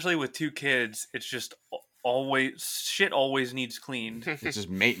 especially with two kids, it's just always needs cleaned. It's just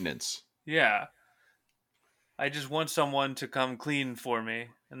maintenance. Yeah. I just want someone to come clean for me,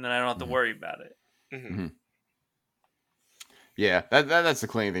 and then I don't have to worry about it. Mm-hmm. Yeah, that's the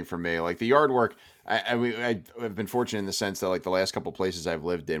cleaning thing for me. Like the yard work, I've been fortunate in the sense that like the last couple places I've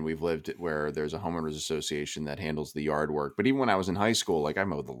lived in, we've lived where there's a homeowners association that handles the yard work. But even when I was in high school, like I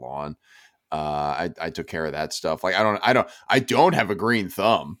mowed the lawn, I took care of that stuff. Like I don't have a green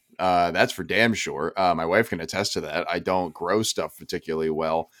thumb. That's for damn sure. My wife can attest to that. I don't grow stuff particularly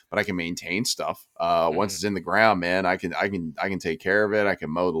well, but I can maintain stuff. Once it's in the ground, man, I can take care of it. I can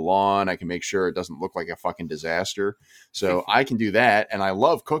mow the lawn. I can make sure it doesn't look like a fucking disaster. So I can do that. And I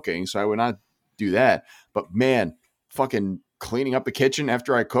love cooking, so I would not do that. But man, fucking cleaning up the kitchen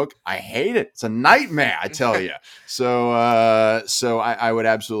after I cook, I hate it. It's a nightmare, I tell you. So I would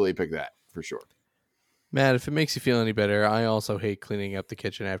absolutely pick that for sure. Matt, if it makes you feel any better, I also hate cleaning up the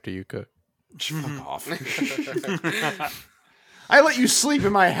kitchen after you cook. Fuck off. I let you sleep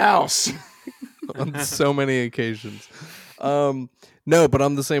in my house. On so many occasions. No, but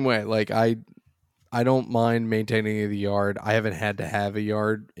I'm the same way. Like I don't mind maintaining the yard. I haven't had to have a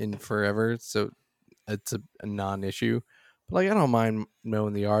yard in forever, so it's a non-issue. But like I don't mind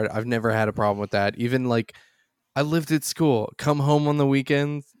mowing the yard. I've never had a problem with that. Even like I lived at school, come home on the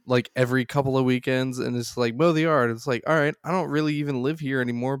weekends, like every couple of weekends, and it's like mow the yard. It's like, all right, I don't really even live here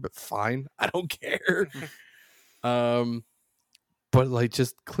anymore, but fine, I don't care. But like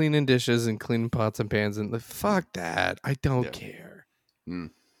just cleaning dishes and cleaning pots and pans and like, fuck that, I don't care.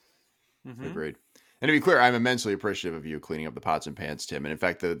 Agreed. And to be clear, I'm immensely appreciative of you cleaning up the pots and pans, Tim. And in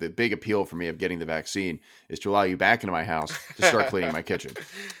fact, the big appeal for me of getting the vaccine is to allow you back into my house to start cleaning my kitchen.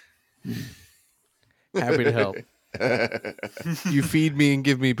 Happy to help. You feed me and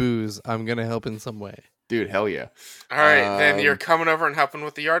give me booze, I'm gonna help in some way. Dude, hell yeah. All right, then you're coming over and helping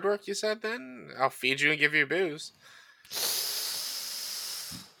with the yard work, you said then? I'll feed you and give you booze.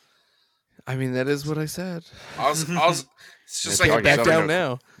 I mean, that is what I said. It's just Yeah, like Back down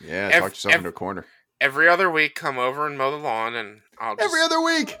now. Yeah, talk yourself into a corner. every other week, come over and mow the lawn, and I'll just... Every other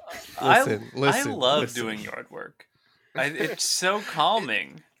week. I Listen, love doing yard work. It's so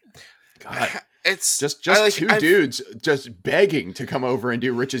calming. God. It's Just I've- dudes just begging to come over and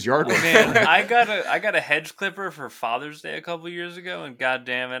do Rich's yard work. Man, I got a hedge clipper for Father's Day a couple years ago, and god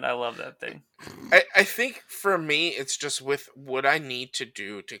damn it, I love that thing. I think for me, it's just with what I need to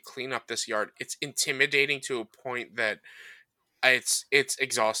do to clean up this yard. It's intimidating to a point that it's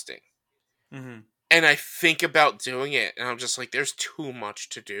exhausting. Mm-hmm. And I think about doing it, and I'm just like, there's too much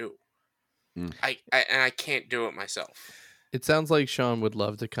to do. I can't do it myself. It sounds like Sean would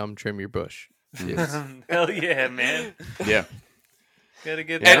love to come trim your bush. Hell yeah, man! Yeah. Gotta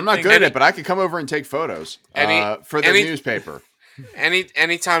get Yeah, that I'm not thing- good at it, but I could come over and take photos for the newspaper.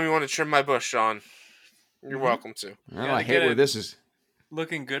 Anytime you want to trim my bush, Sean, you're welcome to. Well, Gotta I hate get where it. this is.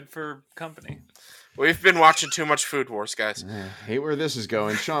 looking good for company. We've been watching too much Food Wars, guys. Hate where this is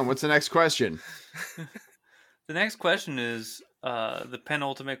going. Sean, what's the next question? The next question is the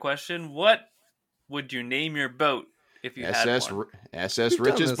penultimate question. What would you name your boat if you had one? SS We've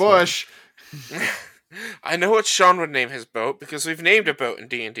done Rich's this Bush. I know what Sean would name his boat because we've named a boat in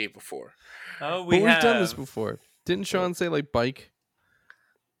D&D before. Oh, But we've we've done this before. Didn't Sean say like bike?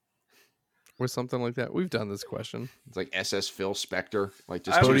 Or something like that? We've done this question. It's like SS Phil Spector. Like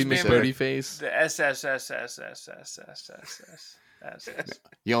just I Bodie was named McBodie face. The SSSSSSSSS.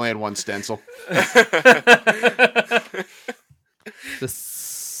 You only had one stencil. The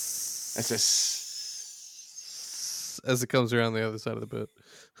s- SS. as it comes around the other side of the boat.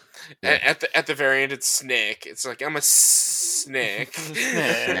 At the very end, it's Snick. It's like, I'm a Snick.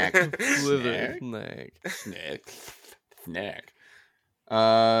 Snack. Slither Snack. snake. Snack.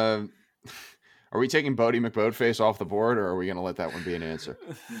 Are we taking Bodie McBoatface off the board, or are we going to let that one be an answer?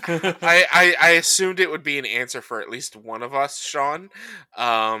 I assumed it would be an answer for at least one of us, Sean.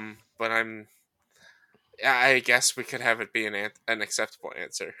 But I guess we could have it be an acceptable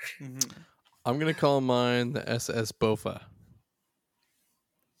answer. I'm gonna call mine the SS Bofa.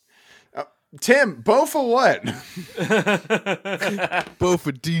 Tim, Bofa what? Both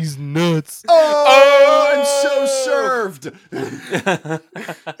of these nuts. Oh, and so served.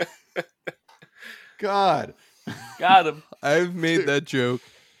 God. Got him. I've made that joke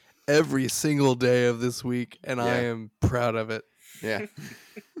every single day of this week, and I Yeah. am proud of it. Yeah.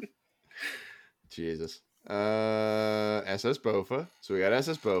 Jesus. SS Bofa. So we got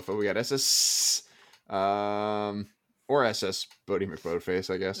SS Bofa. We got SS or SS Bodie McBoatface,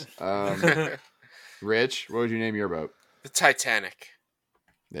 I guess. Rich, what would you name your boat? The Titanic.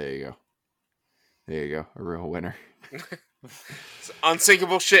 There you go. There you go. A real winner. It's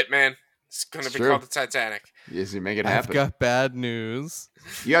unsinkable shit, man. It's gonna It's be true. called the Titanic. Yes, you make it I've happen. got bad news.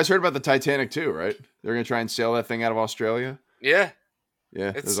 You guys heard about the Titanic too, right? They're gonna try and sail that thing out of Australia. Yeah, Yeah,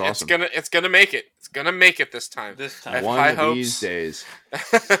 it's that's awesome. it's gonna make it. It's gonna make it this time. This I have time. One high of hopes. these days.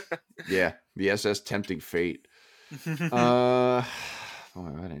 Yeah, the SS Tempting Fate. Oh, I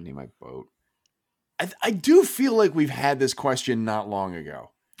didn't need my boat. I do feel like we've had this question not long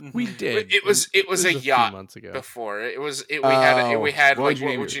ago. We did. It was a few yacht months ago. before. We Oh, had what like would you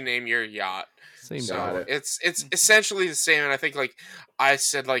what name would it? you name your yacht? Same So Got dog. it. it's essentially the same, and I think like I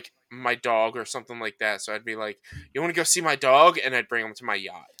said like my dog or something like that. So I'd be like, "You want to go see my dog?" And I'd bring him to my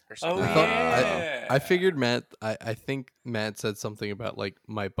yacht or Oh, something. I, thought, yeah. I figured Matt. I think Matt said something about like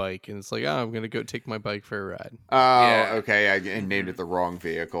my bike, and it's like, oh, I'm gonna go take my bike for a ride. Oh, Yeah. okay. I named it the wrong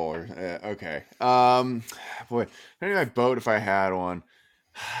vehicle. Or okay. Boy, maybe my boat if I had one.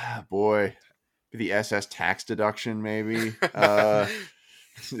 Boy, the SS tax deduction, maybe.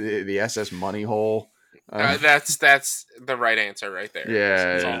 The SS money hole. That's the right answer right there.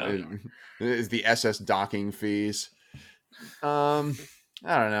 That's all. Yeah, it's the SS docking fees. I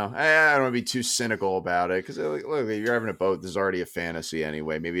don't know. I don't want to be too cynical about it because look, if you're having a boat, there's already a fantasy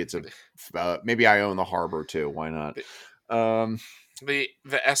anyway. Maybe it's maybe I own the harbor too. Why not? The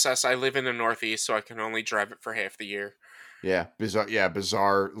SS. I live in the Northeast, so I can only drive it for half the year. Yeah, bizarre. Yeah,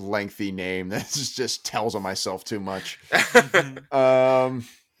 bizarre, lengthy name that just tells on myself too much.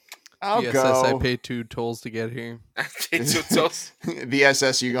 I'll The SS I go. paid 2 tolls to get here. The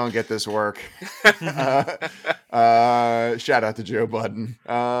SS, you gonna get this work. Shout out to Joe Budden.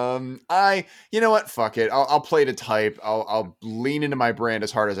 You know what? Fuck it. I'll play to type. I'll lean into my brand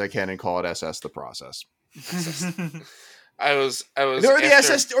as hard as I can and call it SS the process. I was Or the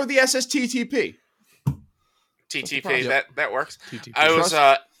after SS or the SSTTP. TTP. Yep. That works. TTP. I was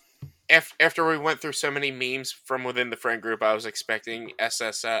after we went through so many memes from within the friend group, I was expecting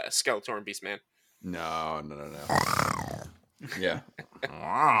SS Skeletor Beastman. No. Yeah.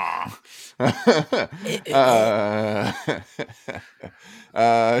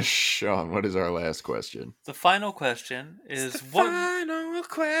 Sean, what is our last question? The final question is Final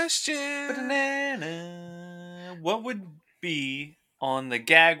question. what would be on the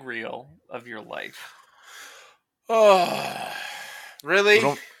gag reel of your life? Oh, really?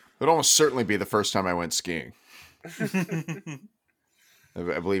 It would almost certainly be the first time I went skiing.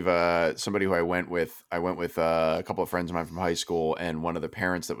 I believe somebody who I went with a couple of friends of mine from high school, and one of the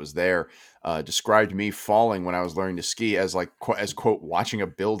parents that was there described me falling when I was learning to ski as quote watching a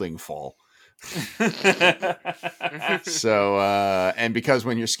building fall. So and because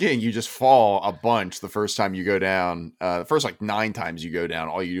when you're skiing, you just fall a bunch the first time you go down. The first like 9 times you go down,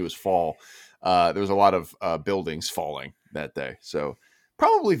 all you do is fall. There was a lot of buildings falling that day, so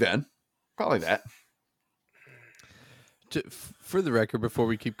probably that. For the record, before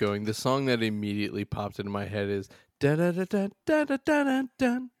we keep going, the song that immediately popped into my head is da da da da da da da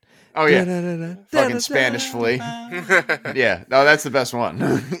da. Oh yeah, fucking Spanish Flea. Yeah, no, that's the best one.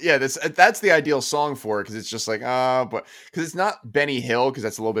 Yeah, that's the ideal song for it because it's just like but because it's not Benny Hill because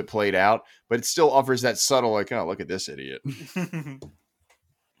that's a little bit played out, but it still offers that subtle like, oh, look at this idiot,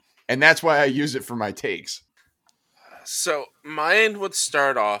 and that's why I use it for my takes. So mine would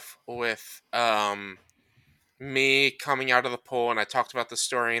start off with me coming out of the pool, and I talked about the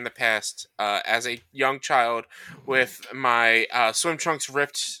story in the past as a young child with my swim trunks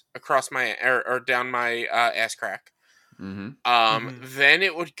ripped across my or down my ass crack. Mm-hmm. Then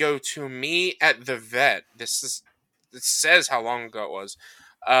it would go to me at the vet. This says how long ago it was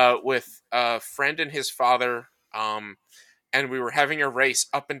with a friend and his father. And we were having a race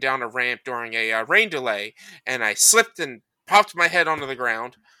up and down a ramp during a rain delay, and I slipped and popped my head onto the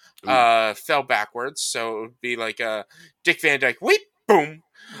ground. Fell backwards, so it would be like a Dick Van Dyke, weep, boom.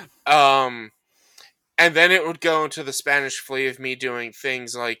 And then it would go into the Spanish Flea of me doing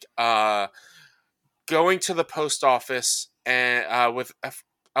things like going to the post office and with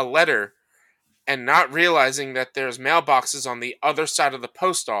a letter and not realizing that there's mailboxes on the other side of the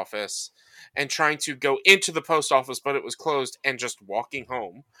post office and trying to go into the post office, but it was closed, and just walking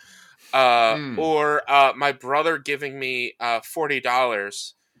home. or my brother giving me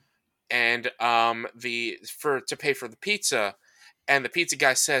 $40 and to pay for the pizza, and the pizza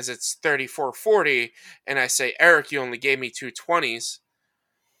guy says it's $34.40, and I say, Eric, you only gave me 2 20s,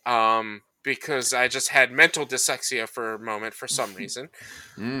 because I just had mental dyslexia for a moment for some reason.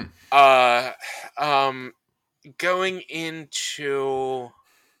 Going into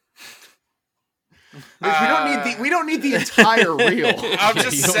We don't need the entire reel. I'm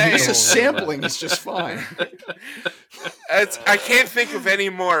just You don't saying. need Just a sampling is just fine. I can't think of any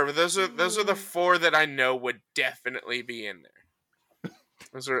more, but those are the 4 that I know would definitely be in there.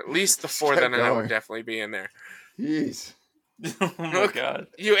 Those are at least the 4 that I know would definitely be in there. Jeez. Oh my god.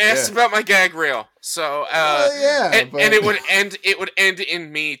 You asked about my gag reel, so and it would end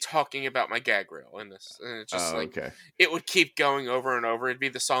in me talking about my gag reel in this, and it's just okay. it would keep going over and over. It'd be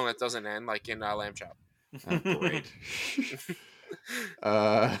the song that doesn't end, like in Lamb Chop. Oh, great.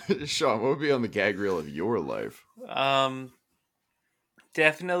 Sean, what would be on the gag reel of your life?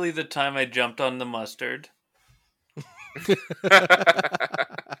 Definitely the time I jumped on the mustard.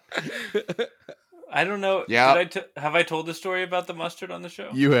 I don't know. Yeah. Have I told the story about the mustard on the show?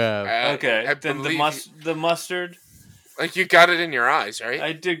 You have. Okay. I Then believe the mustard. like you got it in your eyes, right?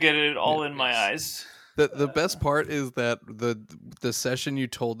 I did get it all in my eyes. The best part is that the session you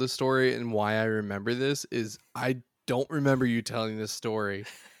told the story and why I remember this is I don't remember you telling this story.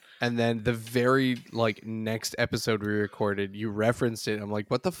 And then the very next episode we recorded, you referenced it. I'm like,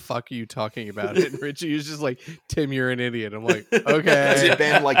 what the fuck are you talking about? And Richie was just like, Tim, you're an idiot. I'm like, It's okay.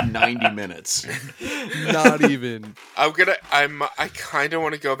 been like 90 minutes. Not even. I kind of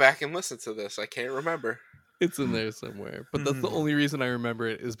want to go back and listen to this. I can't remember. It's in there somewhere. But that's the only reason I remember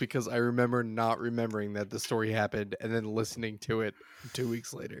it is because I remember not remembering that the story happened and then listening to it 2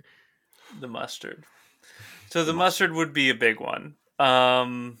 weeks later. The mustard. So the mustard would be a big one.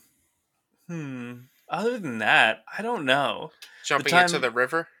 Other than that, I don't know. Jumping into the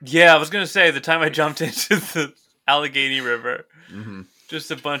river? Yeah, I was going to say the time I jumped into the Allegheny River. Mm-hmm. Just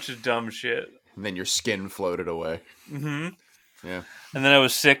a bunch of dumb shit. And then your skin floated away. Mm-hmm. Yeah. And then I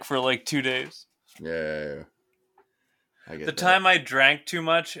was sick for like 2 days. Yeah. I get The that. time I drank too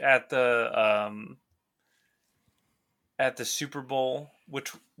much at the Super Bowl,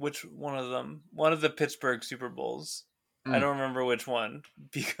 which one of them? One of the Pittsburgh Super Bowls. I don't remember which one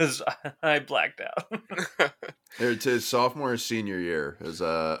because I blacked out. It's his sophomore or senior year. It was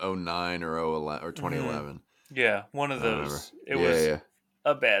 09 or 011 or 2011. Yeah, one of I remember. those. It was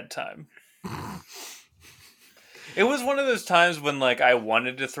a bad time. It was one of those times when I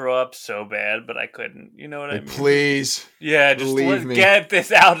wanted to throw up so bad, but I couldn't. You know what I mean? Please. Yeah, just believe me. get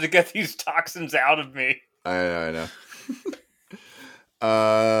this out to get these toxins out of me. I know.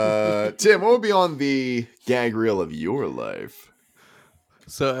 Tim, what would be on the gag reel of your life?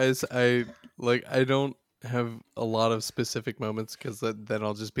 So as I don't have a lot of specific moments because then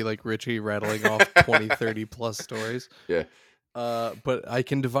I'll just be like Richie rattling off 20, 30 plus stories. Yeah. But I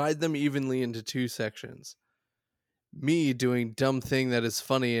can divide them evenly into 2 sections. Me doing dumb thing that is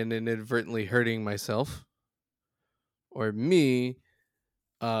funny and inadvertently hurting myself. Or me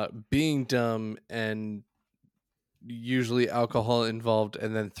being dumb and usually alcohol involved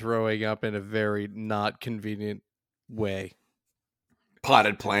and then throwing up in a very not convenient way.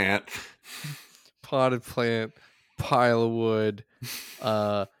 Potted plant. Potted plant, pile of wood,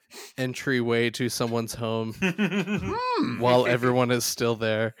 entryway to someone's home while everyone is still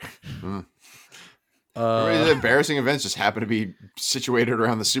there. These embarrassing events just happen to be situated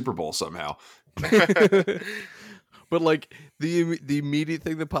around the Super Bowl somehow. But the immediate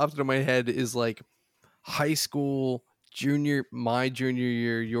thing that pops into my head is high school, my junior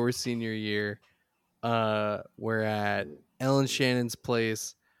year, your senior year. We're at Ellen Shannon's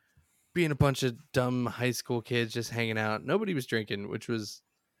place, being a bunch of dumb high school kids just hanging out. Nobody was drinking, which was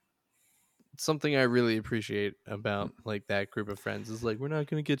something I really appreciate about that group of friends. Is we're not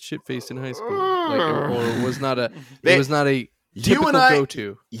gonna get shit faced in high school, or it was not a typical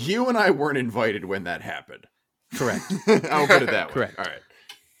go-to. You and I weren't invited when that happened. Correct. I'll put it that way. Correct. All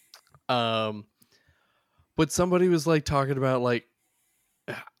right. But somebody was talking about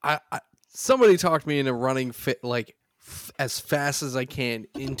somebody talked me into running fit as fast as I can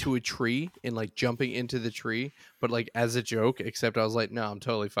into a tree and jumping into the tree, but as a joke. Except I was no, I'm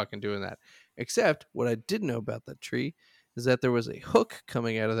totally fucking doing that. Except what I didn't know about that tree is that there was a hook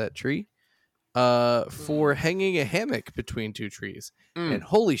coming out of that tree for hanging a hammock between 2 trees. And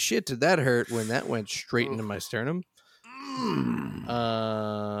holy shit, did that hurt when that went straight into my sternum.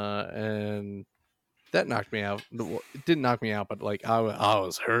 And that knocked me out. It didn't knock me out, but I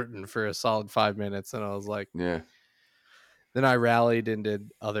was hurting for a solid 5 minutes, and I was like, Yeah. Then I rallied and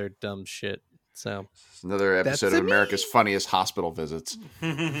did other dumb shit. So It's another episode That's of America's Funniest Hospital Visits.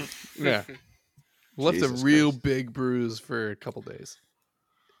 yeah, left Jesus a real Christ. big bruise for a couple days.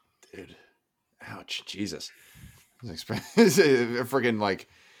 Dude. Ouch. Jesus. Freaking like,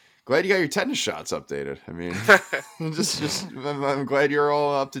 glad you got your tetanus shots updated. I mean, I'm glad you're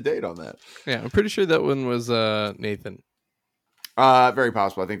all up to date on that. Yeah, I'm pretty sure that one was Nathan. Very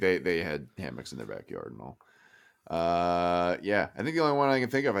possible. I think they had hammocks in their backyard and all. Yeah, I think the only one I can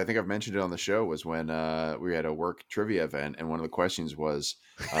think of, I think I've mentioned it on the show, was when we had a work trivia event, and one of the questions was,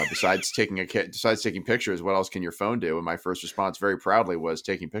 besides taking pictures, what else can your phone do? And my first response, very proudly, was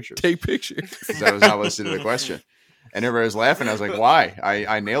taking pictures. Take pictures. So I was not listening to the question, and everybody was laughing. I was like, "Why?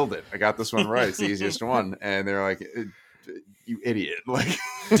 I nailed it. I got this one right. It's the easiest one." And they're like, "You idiot!" Like,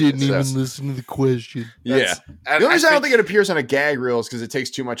 Didn't so- even listen to the question. yeah. I, The only reason I don't think- think it appears on a gag reel is because it takes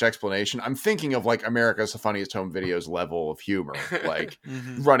too much explanation. I'm thinking of like America's Funniest Home Videos level of humor, like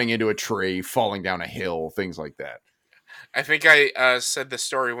running into a tree, falling down a hill, things like that. I think I said the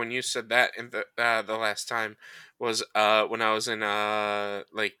story when you said that in the last time was when I was in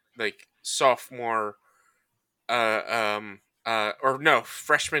like sophomore or no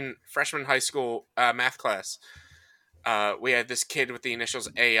freshman high school math class. We had this kid with the initials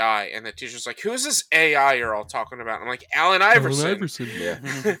AI, and the teacher's like, "Who's this AI you're all talking about?" I'm like, "Allen Iverson." Yeah.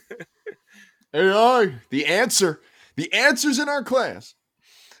 AI, the answer's in our class.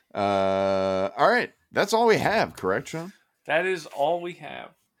 All right, that's all we have, correct, Sean? That is all we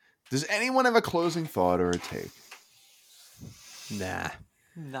have. Does anyone have a closing thought or a take? Nah.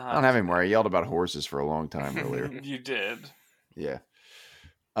 I don't have any more. I yelled about horses for a long time earlier. You did. Yeah.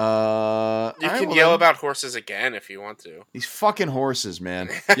 You all right, can well yell then. about horses again if you want to. These fucking horses, man.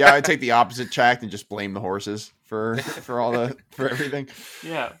 Yeah, I take the opposite track and just blame the horses for everything.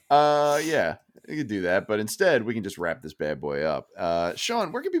 Yeah. Yeah, we could do that, but instead we can just wrap this bad boy up.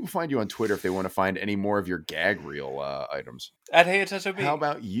 Sean, where can people find you on Twitter if they want to find any more of your gag reel items? At Hey It's SOB. How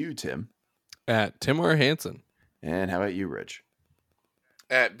about you, Tim? At Timur Hansen. And how about you, Rich?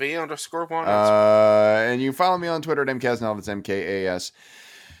 At B_1. And you can follow me on Twitter at MKasnell. That's MKASZNEL.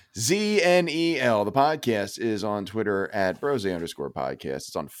 The podcast is on Twitter at Brose_podcast.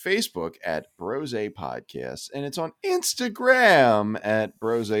 It's on Facebook at Brose Podcast. And it's on Instagram at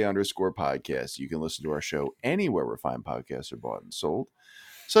Brose_podcast. You can listen to our show anywhere where fine podcasts are bought and sold,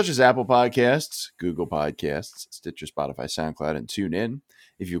 such as Apple Podcasts, Google Podcasts, Stitcher, Spotify, SoundCloud, and TuneIn.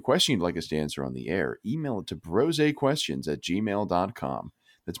 If you have a question you'd like us to answer on the air, email it to brosequestions@gmail.com.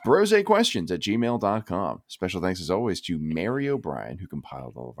 That's brosequestions@gmail.com. Special thanks, as always, to Mary O'Brien, who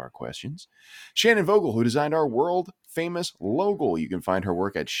compiled all of our questions. Shannon Vogel, who designed our world-famous logo. You can find her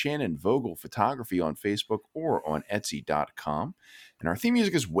work at Shannon Vogel Photography on Facebook or on Etsy.com. And our theme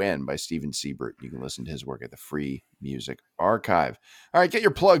music is When by Steven Siebert. You can listen to his work at the Free Music Archive. All right, get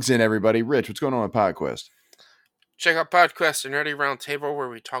your plugs in, everybody. Rich, what's going on with PodQuest? Check out PodQuest, a nerdy roundtable where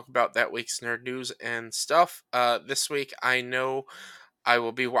we talk about that week's nerd news and stuff. This week, I know I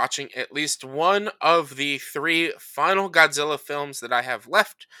will be watching at least one of the 3 final Godzilla films that I have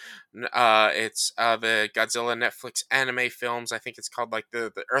left. It's the Godzilla Netflix anime films. I think it's called like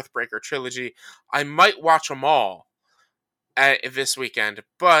the Earthbreaker trilogy. I might watch them all this weekend,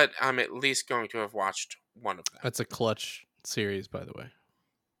 but I'm at least going to have watched one of them. That's a clutch series, by the way.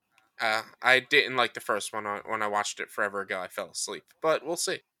 I didn't like the first one when I watched it forever ago. I fell asleep, but we'll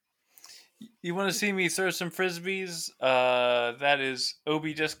see. You want to see me throw some frisbees? That is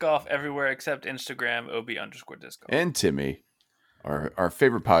Obi Disc Golf everywhere except Instagram, Obi_disc golf. And Timmy, our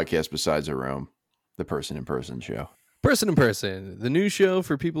favorite podcast besides our own, the Person in Person show. Person in Person, the news show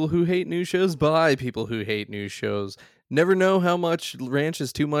for people who hate news shows by people who hate news shows. Never know how much ranch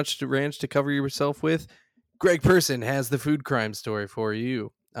is too much to ranch to cover yourself with? Greg Person has the food crime story for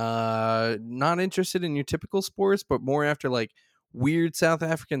you. Not interested in your typical sports, but more after like weird South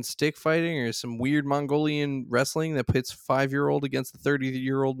African stick fighting or some weird Mongolian wrestling that pits 5-year-old against a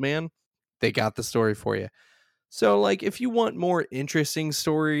 30-year-old man, they got the story for you. So like if you want more interesting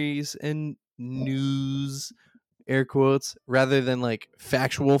stories and news, air quotes, rather than like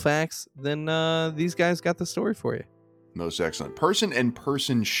factual facts, then these guys got the story for you. Most excellent.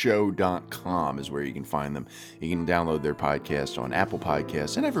 Personandpersonshow.com is where you can find them. You can download their podcast on Apple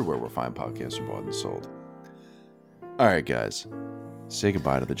Podcasts and everywhere where fine podcasts are bought and sold. All right, guys. Say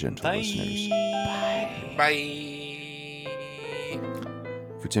goodbye to the gentle listeners. Bye.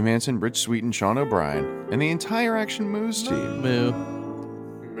 For Tim Hansen, Rich Sweeten, Sean O'Brien, and the entire Action Moves team. Moo.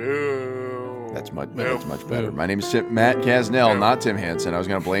 Moo. That's much better. My name is Matt Kasnell, not Tim Hansen. I was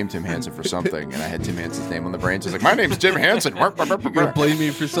going to blame Tim Hansen for something, and I had Tim Hansen's name on the brain. So I was like, my name's Tim Hansen. You're going to blame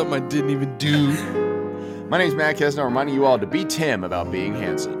me for something I didn't even do. My name's Matt Kesner, reminding you all to be Tim about being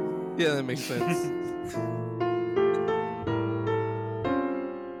Hanson. Yeah, that makes sense.